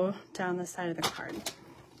go down the side of the card.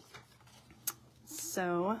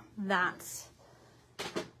 So that's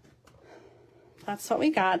what we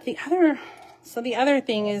got. The other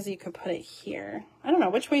thing is you could put it here. I don't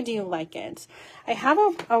know, which way do you like it? I have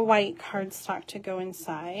a white cardstock to go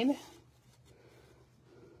inside.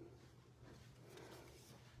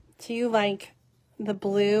 Do you like the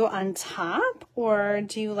blue on top, or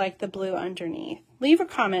do you like the blue underneath? Leave a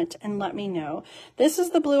comment and let me know. This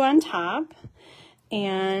is the blue on top,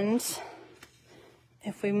 and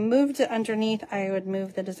if we moved it underneath, I would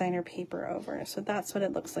move the designer paper over. So that's what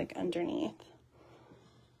it looks like underneath.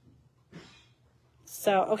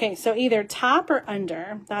 So, okay, so either top or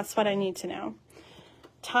under. That's what I need to know.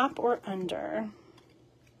 Top or under.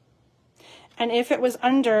 And if it was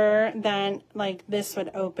under, then like this would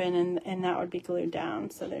open and that would be glued down.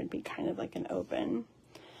 So there'd be kind of like an open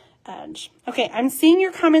edge. Okay, I'm seeing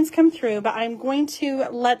your comments come through, but I'm going to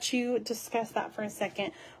let you discuss that for a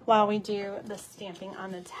second while we do the stamping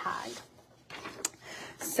on the tag.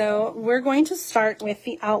 So we're going to start with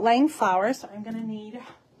the outline flower. So I'm going to need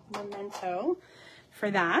Memento for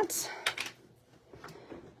that.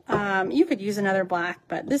 You could use another black,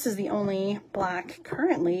 but this is the only black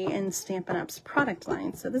currently in Stampin' Up's product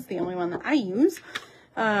line. So this is the only one that I use.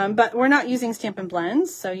 But we're not using Stampin'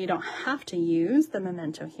 Blends, so you don't have to use the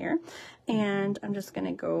Memento here. And I'm just going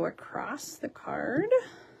to go across the card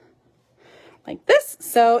like this.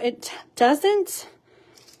 So it doesn't,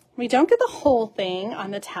 we don't get the whole thing on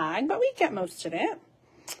the tag, but we get most of it.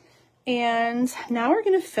 And now we're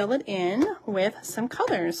going to fill it in with some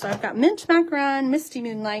colors. So I've got Mint Macaron, Misty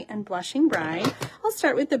Moonlight, and Blushing Bride. I'll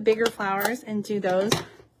start with the bigger flowers and do those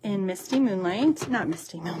in Misty Moonlight. Not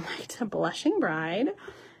Misty Moonlight, Blushing Bride.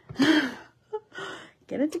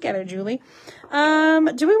 Get it together, Julie. Do we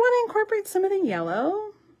want to incorporate some of the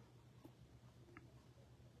yellow?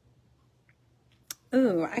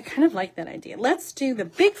 Ooh, I kind of like that idea. Let's do the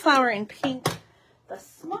big flower in pink, the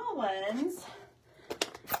small ones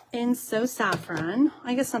in So Saffron.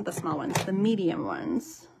 I guess not the small ones, the medium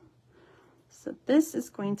ones. So this is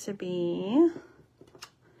going to be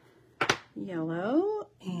yellow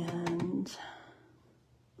and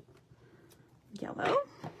yellow.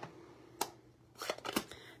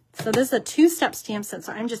 So this is a 2-step stamp set,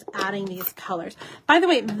 so I'm just adding these colors. By the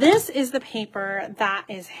way, this is the paper that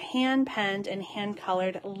is hand penned and hand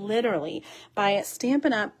colored literally by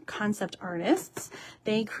Stampin' Up concept artists.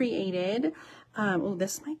 They created, oh,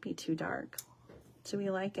 this might be too dark. Do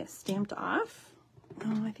we like it stamped off?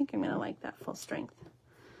 Oh, I think I'm gonna like that full strength.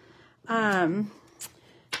 they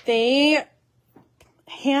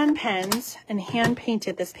hand penned and hand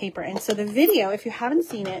painted this paper. And so the video, if you haven't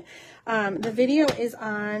seen it, the video is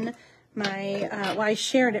on my, well, I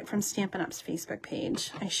shared it from Stampin' Up's Facebook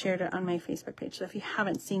page. I shared it on my Facebook page. So if you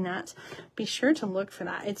haven't seen that, be sure to look for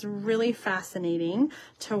that. It's really fascinating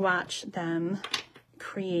to watch them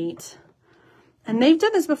create. And they've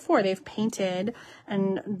done this before. They've painted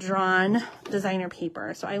and drawn designer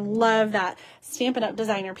paper. So I love that Stampin' Up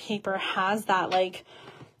designer paper has that like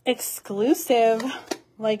exclusive,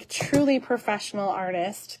 like truly professional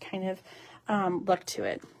artist kind of look to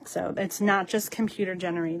it. So it's not just computer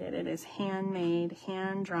generated. It is handmade,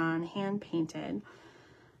 hand drawn, hand painted.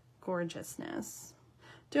 Gorgeousness.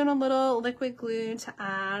 Doing a little liquid glue to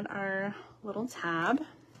add our little tab.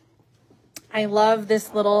 I love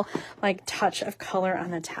this little like touch of color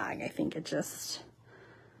on the tag. I think it just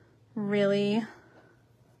really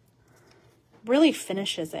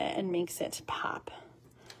finishes it and makes it pop.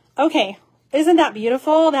 Okay, isn't that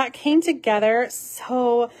beautiful? That came together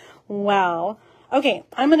so well. Okay,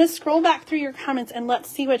 I'm going to scroll back through your comments and let's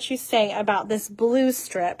see what you say about this blue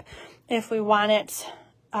strip, if we want it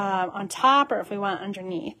on top or if we want it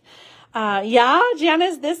underneath. Yeah,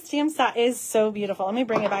 Janice, this stamp set is so beautiful. Let me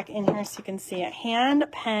bring it back in here so you can see it. Hand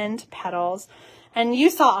penned petals. And you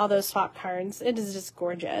saw all those swap cards. It is just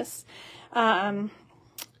gorgeous.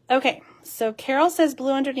 Okay, so Carol says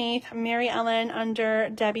blue underneath, Mary Ellen under,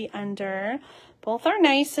 Debbie under. Both are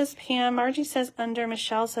nice, says Pam. Margie says under,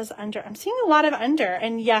 Michelle says under. I'm seeing a lot of under.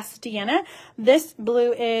 And yes, Deanna, this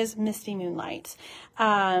blue is Misty Moonlight.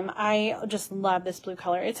 I just love this blue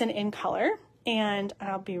color. It's an in color, and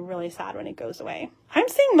I'll be really sad when it goes away. I'm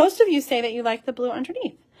seeing most of you say that you like the blue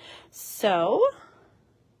underneath. So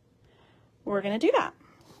we're going to do that.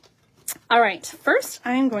 All right, first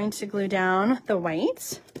I'm going to glue down the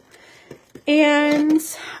white. And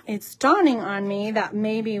it's dawning on me that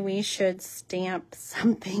maybe we should stamp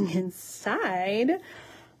something inside.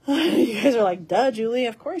 You guys are like, duh, Julie,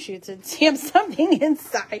 of course you should stamp something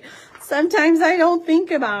inside. Sometimes I don't think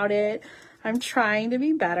about it. I'm trying to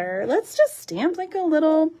be better. Let's just stamp like a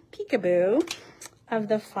little peekaboo of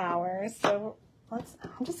the flowers. So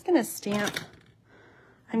I'm just going to stamp.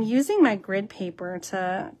 I'm using my grid paper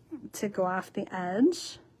to go off the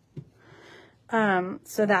edge.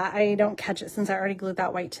 So that I don't catch it since I already glued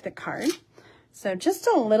that white to the card. So just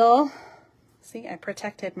a little, see, I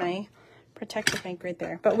protected my grid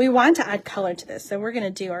there, but we want to add color to this. So we're going to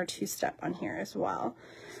do our two-step on here as well.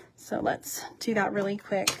 So let's do that really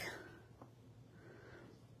quick.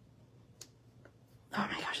 Oh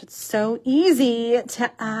my gosh, it's so easy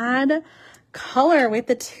to add color with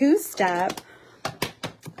the two-step.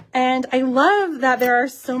 And I love that there are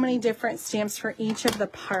so many different stamps for each of the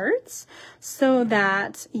parts so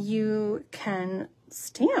that you can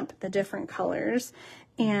stamp the different colors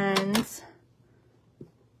and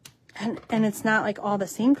it's not like all the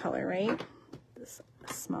same color, right? This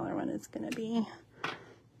smaller one is going to be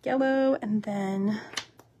yellow and then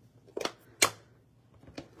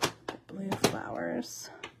blue flowers.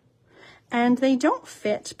 And they don't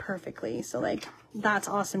fit perfectly, so like that's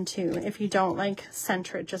awesome too. If you don't like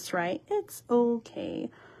center it just right, it's okay.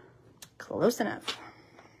 Close enough.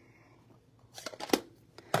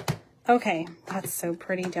 Okay, that's so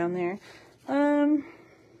pretty down there. I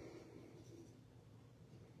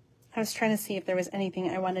was trying to see if there was anything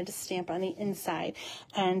I wanted to stamp on the inside,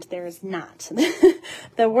 and there's not.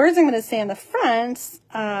 The words I'm going to say on the front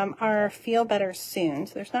are feel better soon.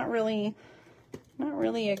 So there's not really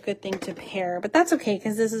a good thing to pair, but that's okay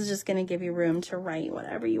because this is just going to give you room to write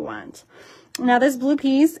whatever you want. Now this blue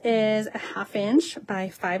piece is a 1/2 inch by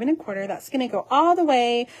 5 1/4. That's going to go all the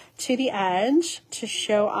way to the edge to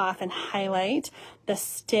show off and highlight the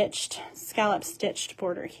scallop stitched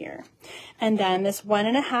border here. And then this 1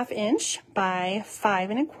 1/2 inch by 5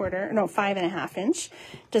 1/2 inch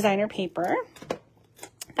designer paper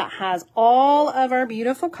that has all of our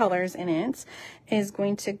beautiful colors in it is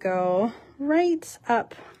going to go right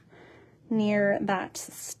up near that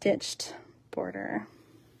stitched border.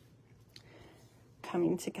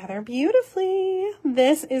 Coming together beautifully.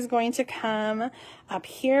 This is going to come up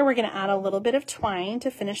here. We're going to add a little bit of twine to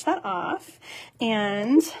finish that off.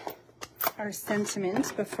 And our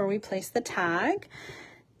sentiment before we place the tag.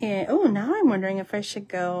 And, oh, now I'm wondering if I should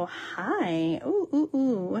go high. Ooh, ooh,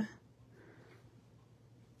 ooh.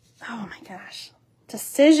 Oh my gosh.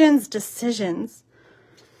 Decisions.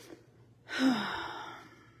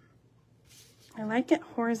 I like it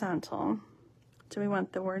horizontal. Do we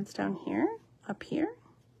want the words down here? Up here?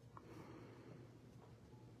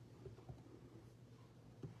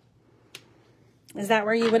 Is that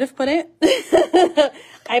where you would have put it?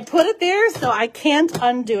 I put it there, so I can't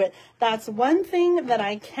undo it. That's one thing that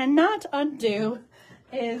I cannot undo,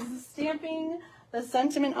 is stamping the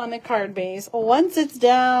sentiment on the card base. Once it's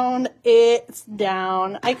down, it's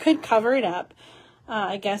down. I could cover it up.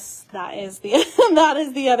 I guess that is the that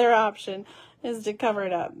is the other option, is to cover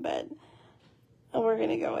it up, but we're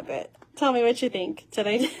gonna go with it. Tell me what you think. Did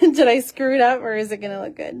I screw it up, or is it gonna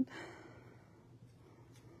look good?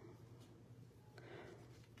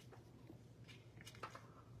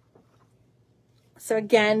 So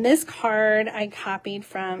again, this card I copied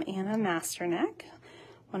from Anna Masternak,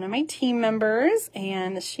 one of my team members,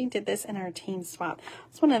 and she did this in our team swap.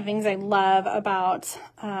 It's one of the things I love about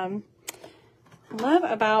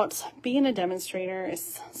being a demonstrator,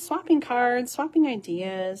 is swapping cards, swapping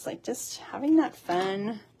ideas, like just having that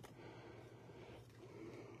fun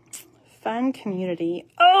community.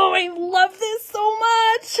 Oh, I love this so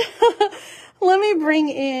much. Let me bring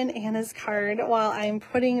in Anna's card while I'm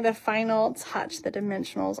putting the final touch, the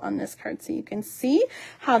dimensionals on this card, so you can see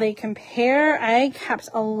how they compare. I kept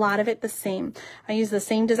a lot of it the same. I used the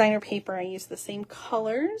same designer paper. I used the same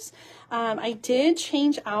colors. I did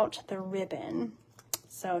change out the ribbon.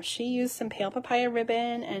 So she used some pale papaya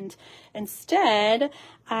ribbon, and instead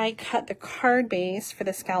I cut the card base for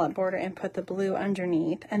the scallop border and put the blue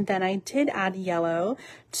underneath. And then I did add yellow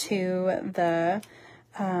to the,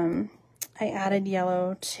 I added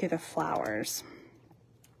yellow to the flowers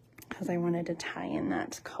because I wanted to tie in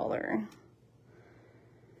that color.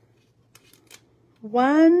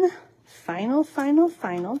 One final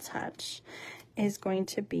touch is going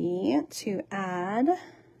to be to add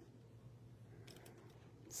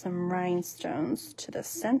some rhinestones to the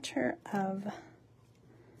center of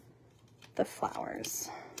the flowers.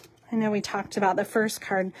 I know we talked about the first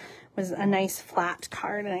card was a nice flat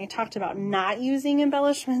card, and I talked about not using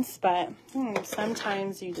embellishments, but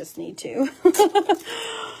sometimes you just need to.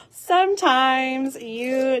 Sometimes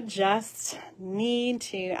you just need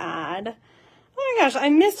to add. Oh my gosh, I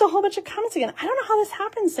missed a whole bunch of comments again. I don't know how this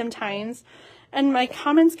happens sometimes, and my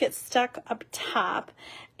comments get stuck up top,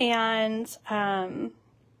 and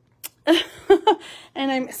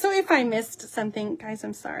so if I missed something, guys,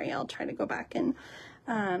 I'm sorry. I'll try to go back and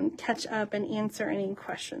catch up and answer any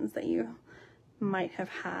questions that you might have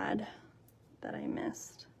had that I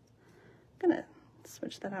missed. I'm gonna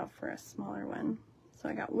switch that out for a smaller one. So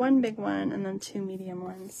I got one big one and then two medium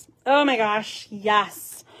ones. Oh my gosh,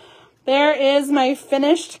 yes. There is my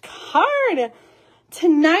finished card.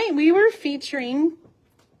 Tonight we were featuring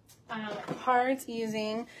cards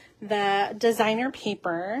using the designer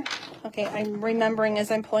paper. Okay, I'm remembering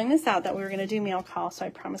as I'm pulling this out that we were going to do mail call, so I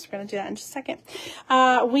promise we're going to do that in just a second.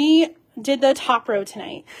 We did the top row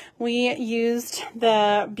tonight. We used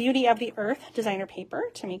the Beauty of the Earth designer paper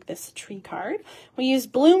to make this tree card. We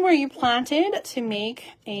used Bloom Where You Planted to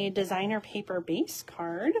make a designer paper base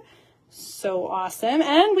card. So awesome.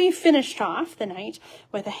 And we finished off the night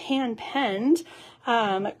with a hand-penned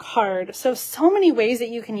card. So many ways that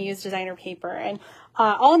you can use designer paper, and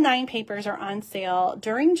all 9 papers are on sale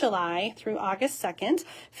during July through August 2nd.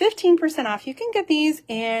 15% off. You can get these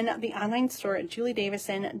in the online store at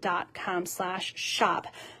juliedavison.com/shop.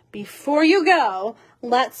 Before you go,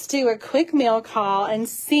 let's do a quick mail call and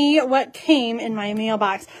see what came in my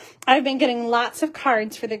mailbox. I've been getting lots of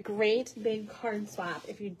cards for the Great Big Card Swap.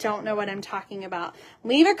 If you don't know what I'm talking about,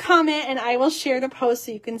 leave a comment and I will share the post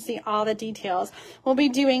so you can see all the details. We'll be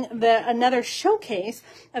doing another showcase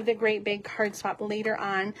of the Great Big Card Swap later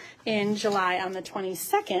on in July on the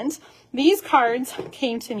 22nd. These cards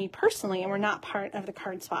came to me personally and were not part of the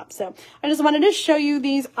card swap. So I just wanted to show you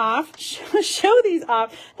these off, show these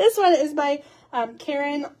off. This one is by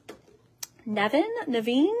Karen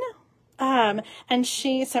Neveen. And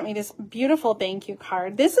she sent me this beautiful thank you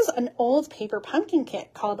card. This is an old paper pumpkin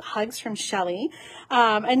kit called Hugs from Shelly.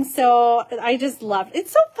 And so I just loved,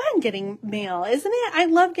 it's so fun getting mail, isn't it? I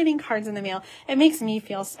love getting cards in the mail. It makes me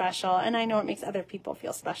feel special, and I know it makes other people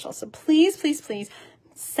feel special. So please, please, please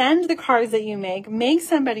send the cards that you make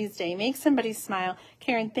somebody's day, make somebody smile.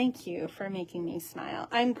 Karen, thank you for making me smile.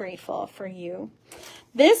 I'm grateful for you.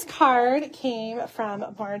 This card came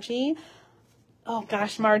from Margie. Oh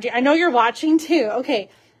gosh, Margie, I know you're watching too. Okay.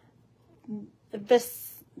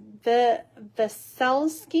 Veselski?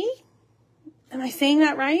 Am I saying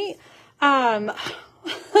that right? That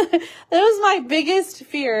was my biggest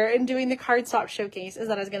fear in doing the card swap showcase, is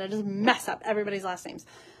that I was going to just mess up everybody's last names.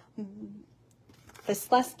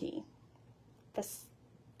 Veselski.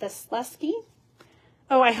 Veselski?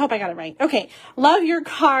 Oh, I hope I got it right. Okay. Love your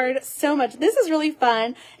card so much. This is really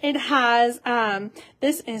fun. It has,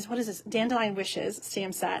 this is, what is this? Dandelion Wishes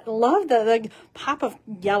stamp set. Love the pop of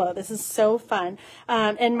yellow. This is so fun.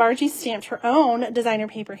 And Margie stamped her own designer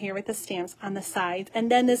paper here with the stamps on the sides.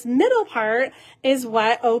 And then this middle part is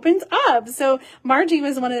what opens up. So Margie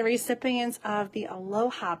was one of the recipients of the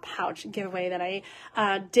Aloha pouch giveaway that I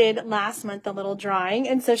did last month, the little drawing.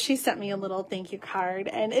 And so she sent me a little thank you card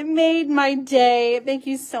and it made my day. Thank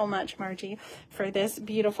you so much, Margie, for this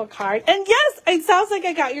beautiful card. And yes, it sounds like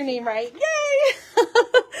I got your name right. Yay!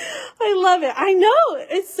 I love it. I know.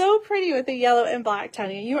 It's so pretty with the yellow and black,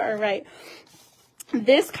 Tanya. You are right.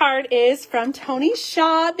 This card is from Tony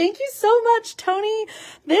Shaw. Thank you so much, Tony.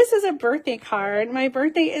 This is a birthday card. My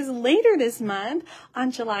birthday is later this month on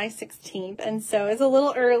July 16th. And so it's a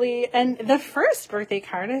little early and the first birthday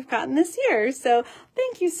card I've gotten this year. So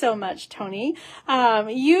thank you so much, Tony.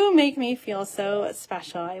 You make me feel so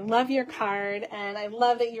special. I love your card and I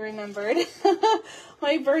love that you remembered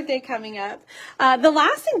my birthday coming up. The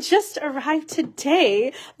last thing just arrived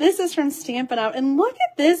today. This is from Stampin' Up! And look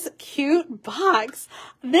at this cute box.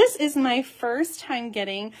 This is my first time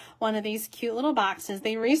getting one of these cute little boxes.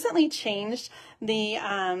 They recently changed the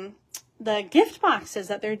gift boxes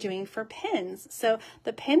that they're doing for pins. So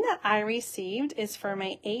the pin that I received is for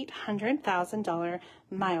my $800,000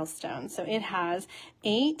 milestone. So it has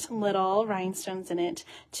 8 little rhinestones in it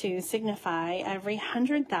to signify every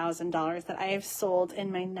 $100,000 that I have sold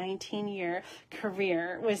in my 19-year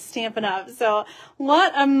career with Stampin' Up! So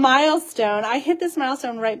what a milestone. I hit this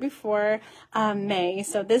milestone right before May.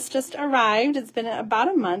 So this just arrived. It's been about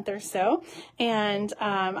a month or so. And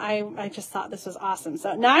I just thought this was awesome.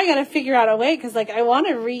 So now I got to figure out a way because like I want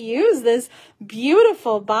to reuse this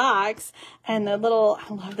beautiful box and the little,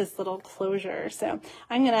 I love this little closure. So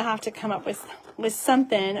I'm going to have to come up with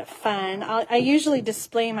something fun. I usually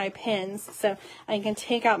display my pins so I can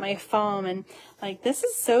take out my foam and like this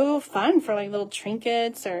is so fun for like little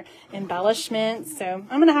trinkets or embellishments. So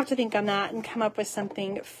I'm going to have to think on that and come up with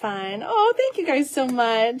something fun. Oh, thank you guys so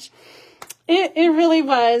much. It really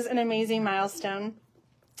was an amazing milestone.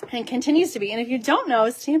 And continues to be. And if you don't know,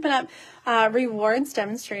 Stampin' Up! Rewards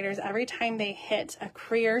demonstrators every time they hit a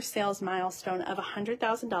career sales milestone of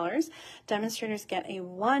 $100,000. Demonstrators get a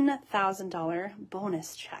 $1,000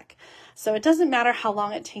 bonus check. So it doesn't matter how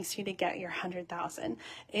long it takes you to get your $100,000.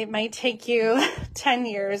 It might take you 10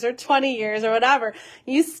 years or 20 years or whatever.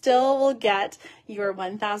 You still will get your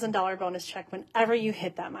 $1,000 bonus check whenever you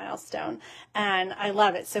hit that milestone. And I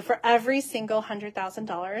love it. So for every single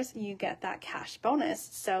 $100,000, you get that cash bonus.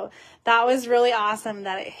 So that was really awesome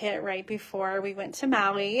that it hit right before we went to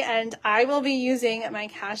Maui. And I will be using my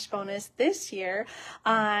cash bonus this year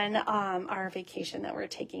on our vacation that we're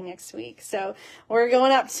taking next week. So we're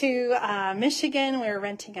going up to Michigan. We're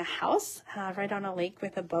renting a house right on a lake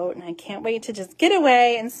with a boat. And I can't wait to just get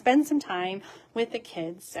away and spend some time with the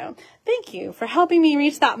kids. So thank you for helping me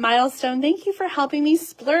reach that milestone. Thank you for helping me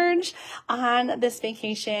splurge on this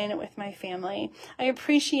vacation with my family. I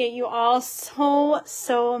appreciate you all so,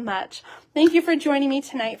 so much. Thank you for joining me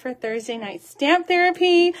tonight for Thursday Night Stamp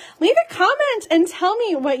Therapy. Leave a comment and tell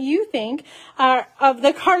me what you think of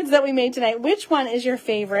the cards that we made tonight. Which one is your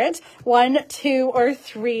favorite? 1, 2, or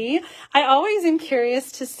 3? I always am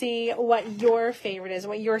curious to see what your favorite is,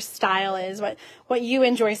 what your style is, what you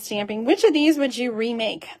enjoy stamping. Which of these would you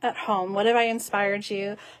remake at home? What have I inspired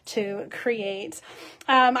you to create?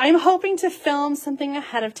 I'm hoping to film something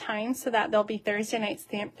ahead of time so that there'll be Thursday Night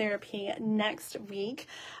Stamp Therapy next week.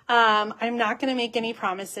 I'm not going to make any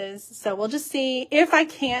promises, so we'll just see. If I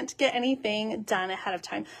can't get anything done ahead of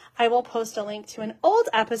time, I will post a link to an old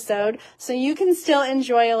episode so you can still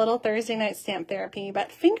enjoy a little Thursday Night Stamp Therapy.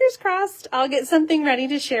 But fingers crossed, I'll get something ready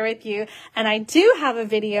to share with you. And I do have a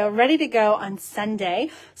video ready to go on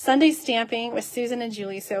Sunday stamping with Susan and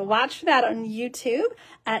Julie. So watch for that on YouTube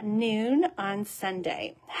at noon on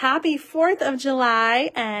Sunday. Happy 4th of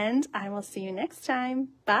July, and I will see you next time.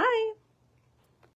 Bye.